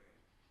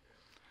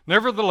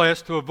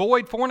 Nevertheless, to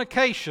avoid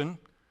fornication,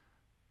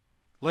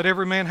 let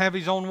every man have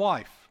his own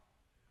wife,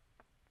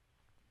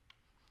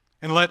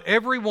 and let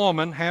every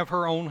woman have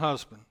her own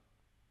husband.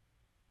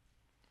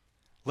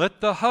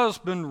 Let the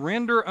husband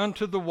render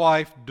unto the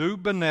wife due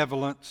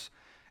benevolence,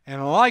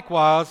 and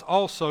likewise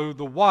also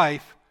the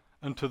wife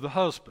unto the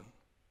husband.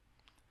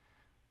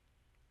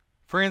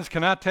 Friends,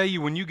 can I tell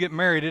you, when you get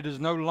married, it is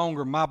no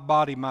longer my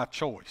body, my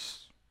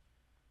choice.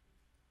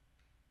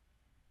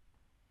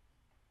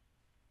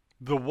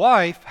 The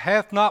wife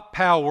hath not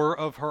power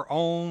of her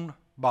own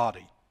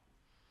body.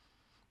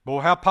 Boy,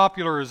 how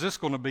popular is this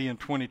going to be in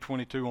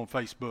 2022 on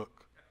Facebook?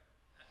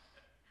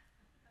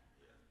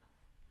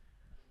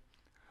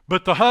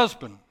 But the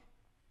husband.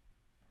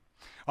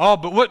 Oh,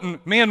 but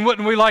wouldn't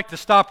we like to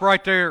stop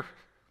right there?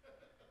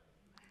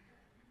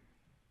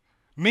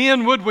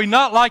 Men, would we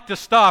not like to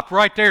stop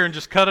right there and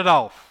just cut it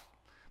off?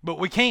 But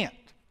we can't.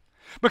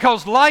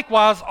 Because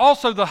likewise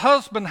also the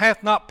husband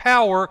hath not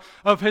power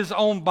of his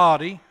own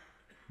body,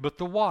 but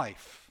the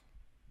wife.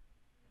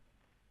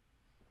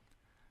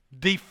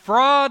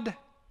 Defraud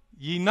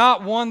ye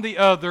not one the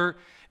other,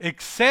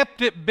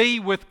 except it be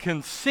with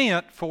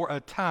consent for a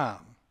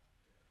time,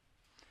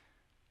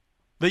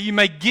 that you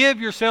may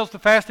give yourselves to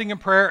fasting and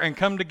prayer and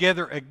come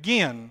together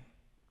again,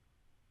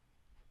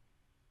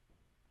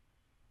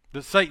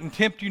 that Satan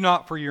tempt you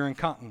not for your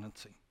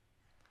incontinency.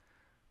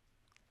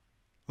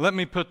 Let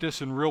me put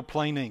this in real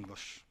plain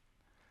English,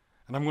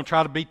 and I'm going to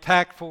try to be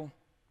tactful.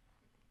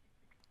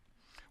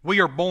 We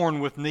are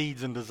born with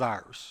needs and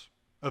desires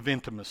of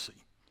intimacy.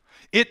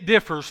 It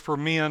differs for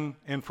men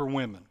and for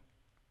women.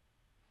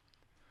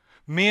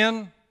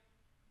 Men,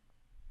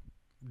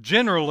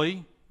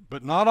 generally,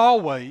 but not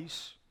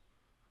always,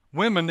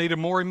 women need a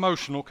more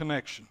emotional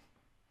connection.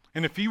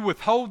 And if you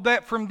withhold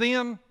that from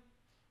them,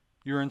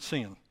 you're in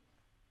sin.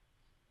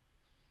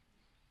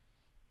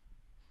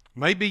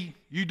 Maybe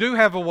you do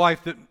have a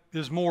wife that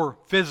is more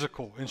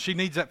physical and she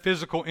needs that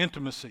physical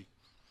intimacy.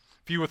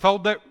 If you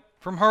withhold that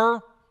from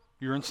her,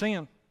 you're in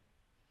sin.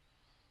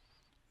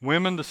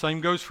 Women, the same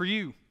goes for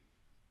you.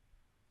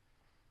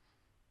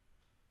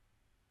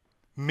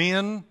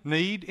 Men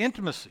need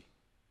intimacy.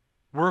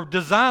 We're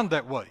designed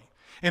that way.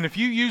 And if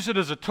you use it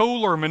as a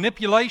tool or a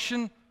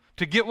manipulation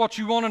to get what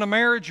you want in a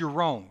marriage, you're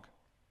wrong.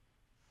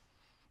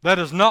 That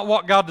is not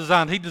what God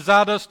designed. He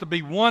designed us to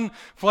be one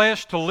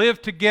flesh, to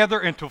live together,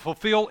 and to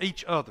fulfill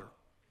each other.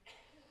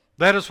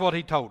 That is what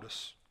He told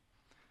us.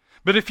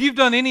 But if you've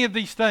done any of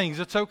these things,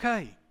 it's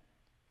okay.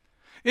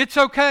 It's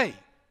okay.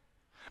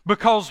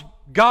 Because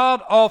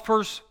God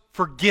offers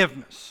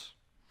forgiveness.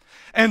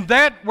 And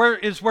that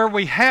is where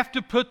we have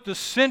to put the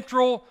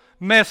central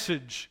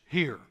message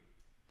here.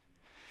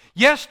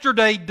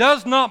 Yesterday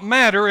does not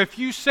matter if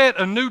you set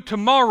a new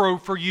tomorrow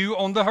for you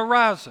on the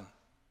horizon.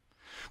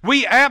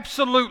 We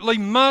absolutely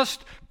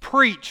must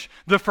preach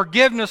the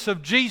forgiveness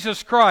of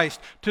Jesus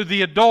Christ to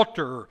the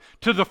adulterer,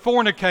 to the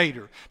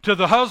fornicator, to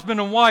the husband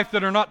and wife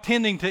that are not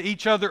tending to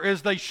each other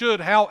as they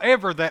should,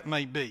 however that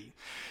may be,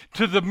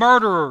 to the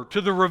murderer, to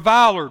the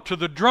reviler, to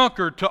the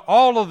drunkard, to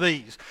all of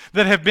these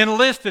that have been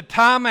listed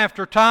time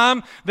after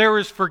time. There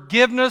is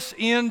forgiveness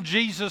in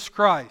Jesus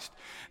Christ.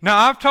 Now,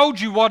 I've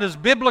told you what is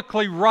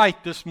biblically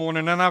right this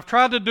morning, and I've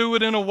tried to do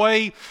it in a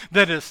way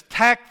that is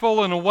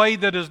tactful, in a way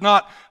that is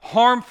not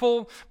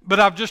harmful, but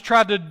I've just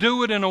tried to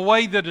do it in a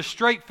way that is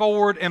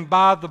straightforward and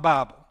by the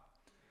Bible.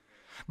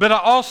 But I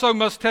also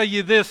must tell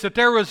you this, that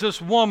there was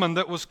this woman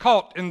that was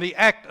caught in the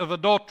act of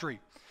adultery.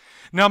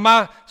 Now,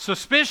 my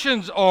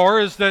suspicions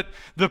is that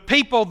the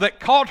people that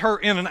caught her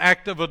in an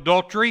act of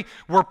adultery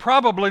were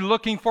probably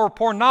looking for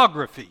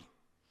pornography.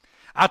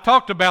 I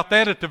talked about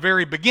that at the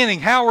very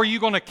beginning. How are you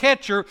going to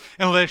catch her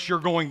unless you're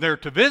going there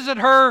to visit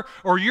her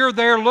or you're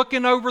there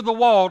looking over the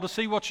wall to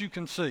see what you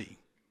can see?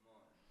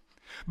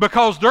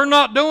 Because they're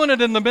not doing it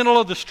in the middle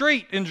of the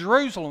street in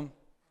Jerusalem.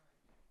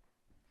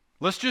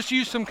 Let's just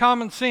use some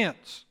common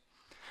sense.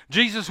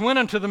 Jesus went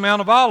unto the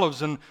Mount of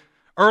Olives, and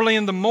early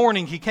in the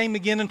morning he came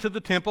again into the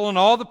temple, and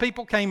all the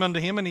people came unto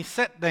him, and he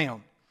sat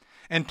down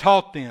and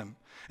taught them.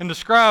 And the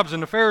scribes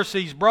and the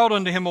Pharisees brought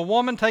unto him a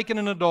woman taken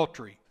in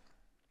adultery.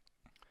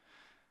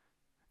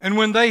 And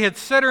when they had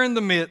set her in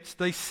the midst,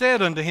 they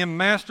said unto him,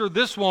 Master,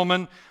 this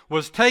woman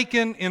was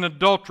taken in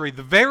adultery.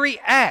 The very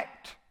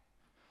act.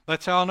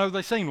 That's how I know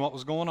they seen what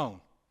was going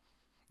on.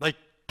 They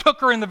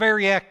took her in the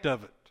very act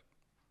of it.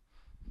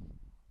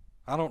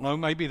 I don't know,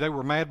 maybe they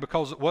were mad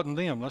because it wasn't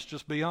them. Let's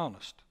just be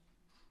honest.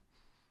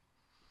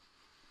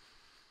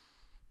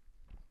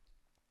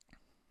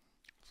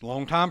 It's a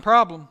long-time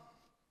problem.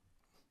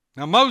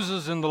 Now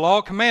Moses in the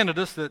law commanded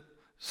us that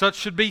such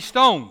should be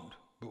stoned.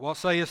 But what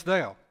sayest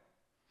thou?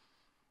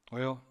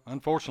 Well,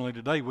 unfortunately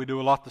today we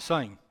do a lot the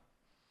same.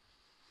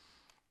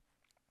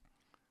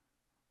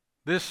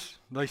 This,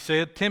 they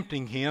said,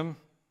 tempting him,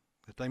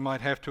 that they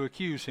might have to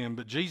accuse him.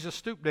 But Jesus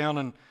stooped down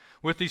and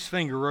with his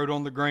finger wrote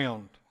on the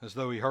ground, as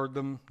though he heard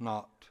them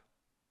not.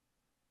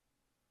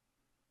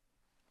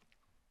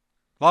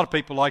 A lot of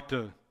people like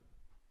to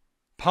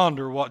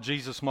ponder what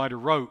Jesus might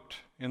have wrote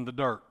in the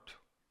dirt.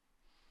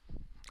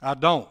 I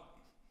don't.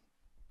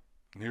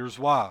 And here's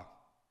why.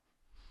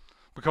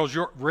 Because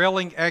your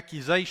railing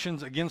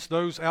accusations against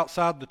those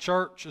outside the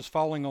church is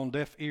falling on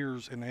deaf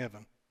ears in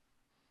heaven.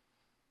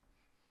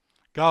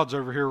 God's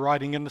over here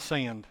writing in the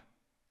sand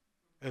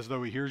as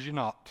though he hears you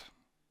not.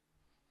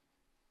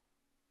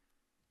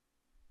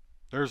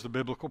 There's the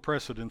biblical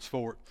precedence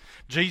for it.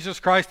 Jesus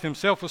Christ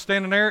himself was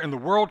standing there and the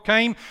world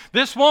came.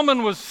 This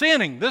woman was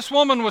sinning. This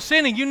woman was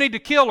sinning. You need to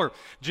kill her.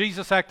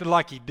 Jesus acted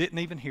like he didn't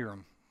even hear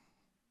him.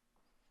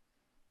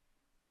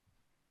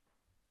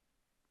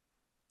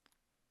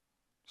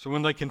 So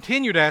when they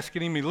continued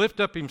asking him, he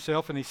lifted up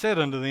himself and he said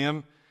unto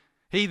them,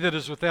 He that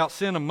is without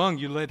sin among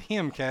you, let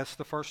him cast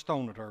the first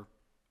stone at her.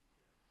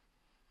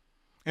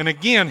 And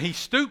again he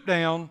stooped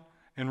down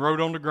and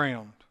wrote on the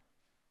ground.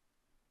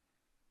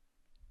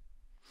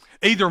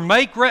 Either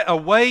make a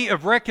way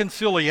of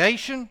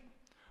reconciliation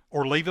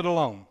or leave it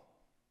alone.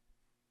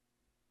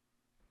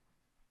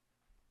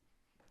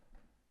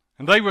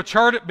 And they which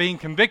heard it, being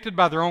convicted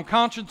by their own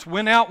conscience,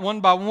 went out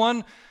one by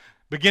one,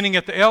 beginning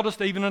at the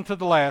eldest, even unto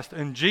the last.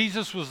 And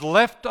Jesus was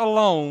left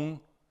alone,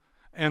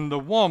 and the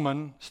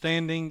woman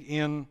standing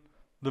in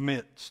the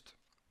midst.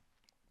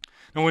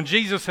 And when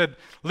Jesus had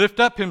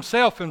lifted up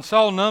himself and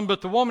saw none but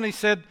the woman, he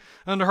said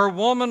unto her,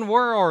 Woman,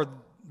 where are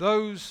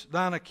those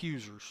thine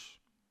accusers?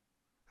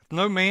 Hath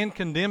no man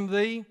condemned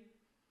thee?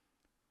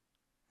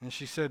 And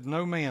she said,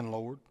 No man,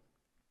 Lord.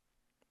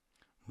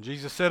 And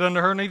Jesus said unto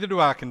her, Neither do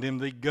I condemn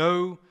thee.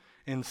 Go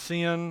and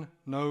sin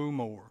no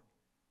more.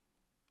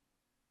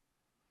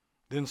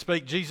 Then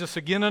spake Jesus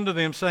again unto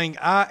them, saying,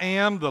 I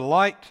am the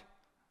light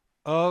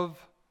of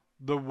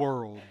the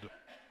world.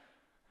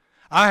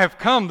 I have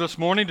come this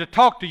morning to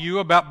talk to you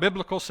about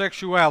biblical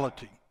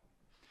sexuality.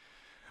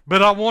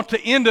 But I want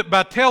to end it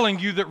by telling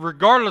you that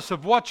regardless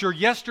of what your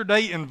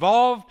yesterday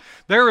involved,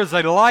 there is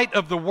a light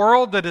of the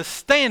world that is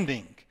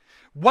standing,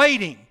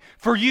 waiting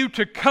for you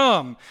to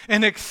come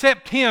and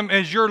accept him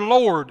as your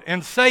Lord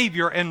and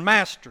Savior and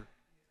Master.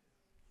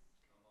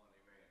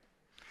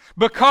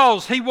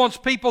 Because he wants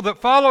people that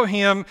follow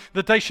him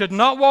that they should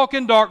not walk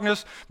in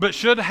darkness, but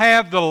should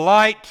have the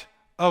light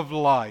of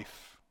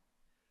life.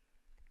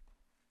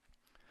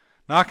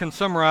 Now I can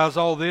summarize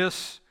all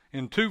this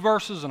in 2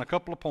 verses and a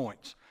couple of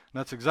points. And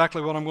that's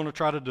exactly what I'm going to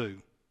try to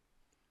do.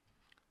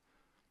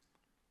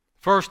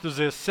 First is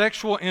this: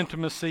 sexual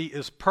intimacy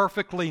is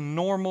perfectly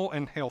normal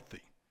and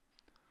healthy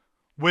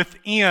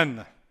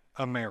within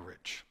a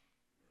marriage.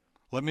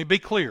 Let me be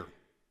clear.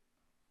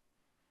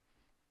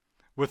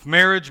 With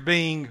marriage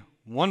being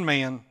one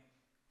man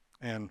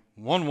and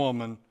one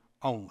woman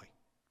only.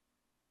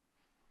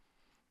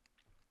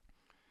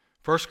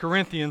 1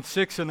 Corinthians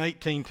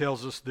 6:18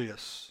 tells us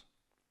this: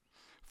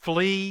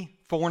 flee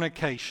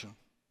fornication.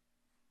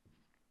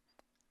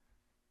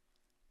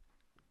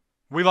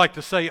 We like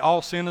to say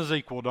all sin is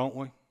equal, don't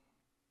we?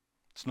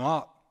 It's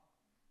not.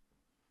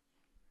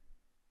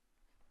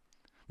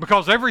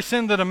 Because every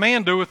sin that a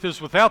man doeth is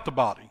without the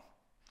body.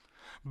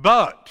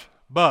 But,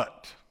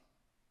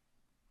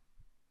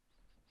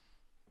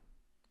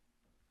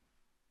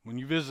 when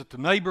you visit the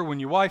neighbor, when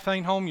your wife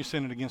ain't home, you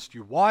sin it against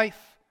your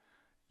wife,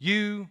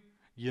 you,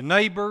 your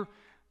neighbor,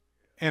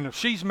 and if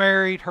she's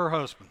married, her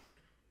husband,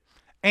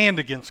 and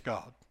against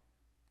God.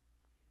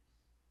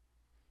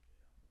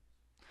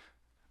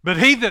 But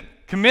he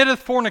that committeth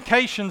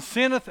fornication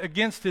sinneth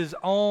against his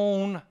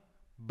own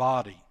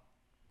body.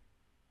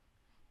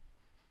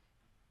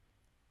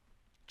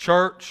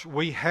 Church,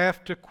 we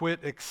have to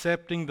quit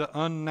accepting the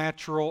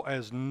unnatural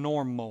as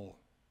normal.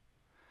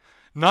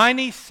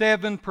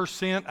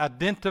 97%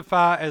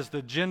 identify as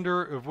the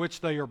gender of which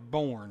they are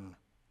born,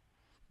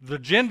 the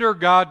gender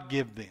God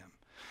gave them.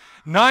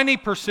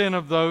 90%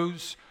 of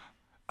those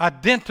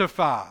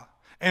identify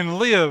and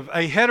live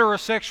a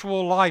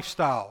heterosexual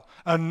lifestyle,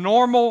 a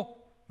normal,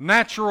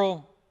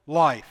 natural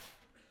life.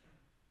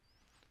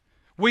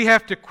 We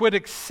have to quit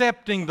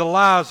accepting the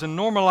lies and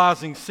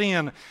normalizing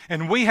sin,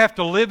 and we have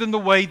to live in the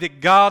way that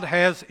God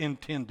has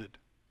intended.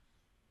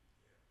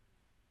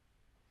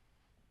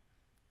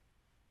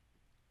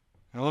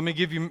 Now let me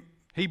give you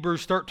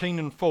Hebrews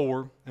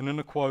 13:4, and then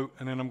a quote,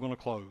 and then I'm going to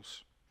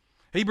close.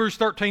 Hebrews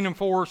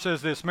 13:4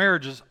 says this: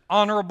 marriage is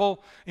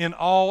honorable in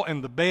all,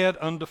 and the bed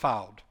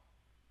undefiled.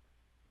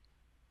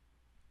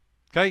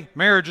 Okay,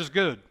 marriage is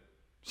good.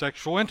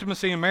 Sexual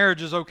intimacy in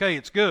marriage is okay.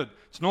 It's good.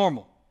 It's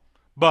normal.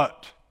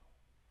 But,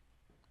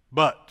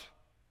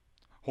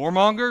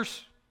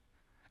 whoremongers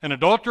and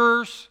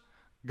adulterers,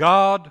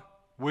 God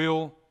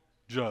will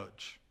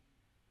judge.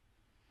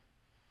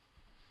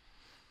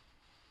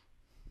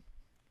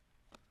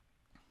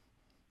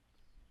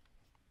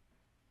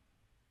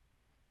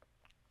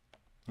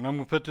 And I'm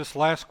going to put this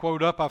last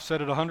quote up. I've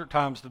said it 100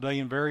 times today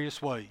in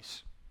various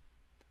ways.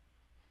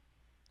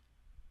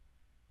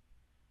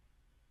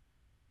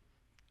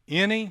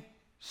 Any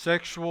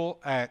sexual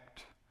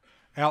act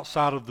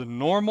outside of the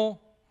normal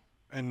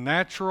and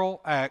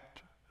natural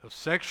act of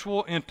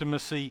sexual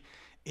intimacy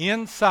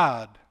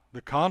inside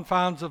the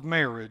confines of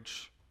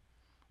marriage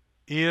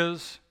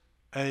is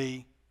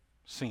a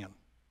sin.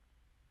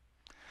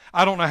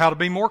 I don't know how to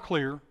be more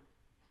clear.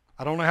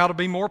 I don't know how to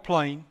be more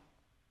plain.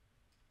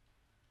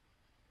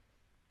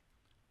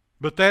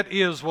 But that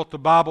is what the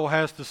Bible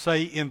has to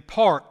say in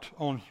part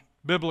on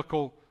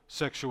biblical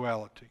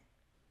sexuality.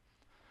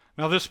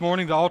 Now this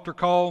morning the altar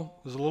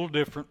call is a little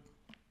different.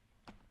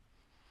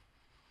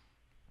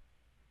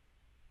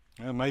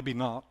 Maybe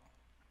not.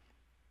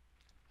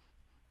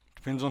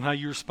 Depends on how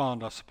you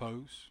respond, I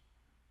suppose.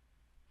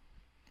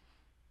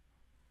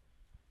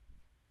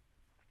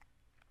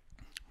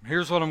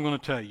 Here's what I'm going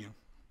to tell you.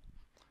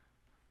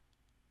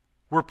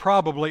 We're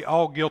probably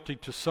all guilty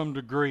to some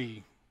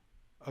degree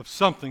of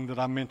something that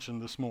I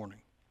mentioned this morning.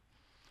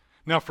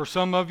 Now, for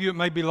some of you, it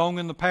may be long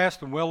in the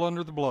past and well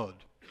under the blood.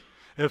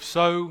 If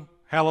so,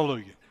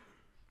 hallelujah.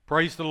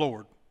 Praise the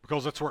Lord,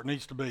 because that's where it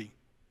needs to be.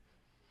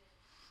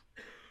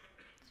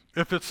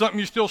 If it's something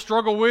you still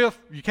struggle with,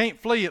 you can't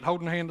flee it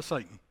holding the hand of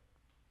Satan.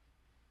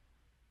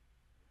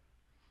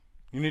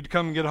 You need to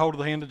come and get a hold of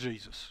the hand of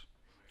Jesus.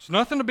 It's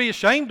nothing to be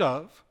ashamed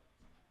of.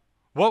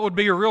 What would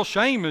be a real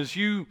shame is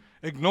you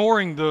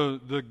ignoring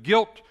the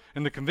guilt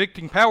and the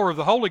convicting power of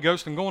the Holy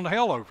Ghost and going to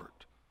hell over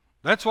it.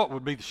 That's what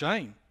would be the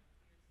shame.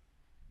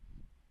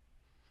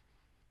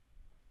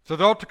 So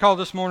the altar call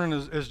this morning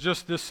is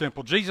just this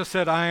simple. Jesus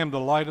said, I am the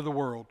light of the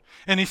world.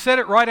 And he said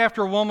it right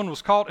after a woman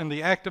was caught in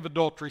the act of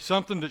adultery,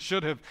 something that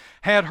should have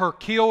had her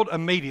killed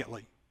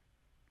immediately.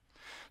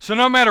 So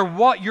no matter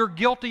what you're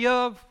guilty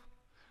of,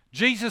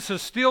 Jesus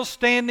is still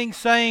standing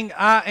saying,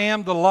 I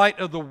am the light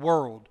of the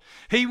world.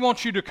 He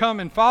wants you to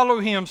come and follow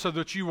him so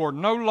that you are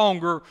no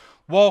longer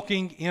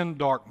walking in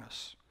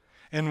darkness.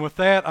 And with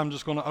that, I'm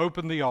just going to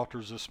open the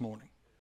altars this morning.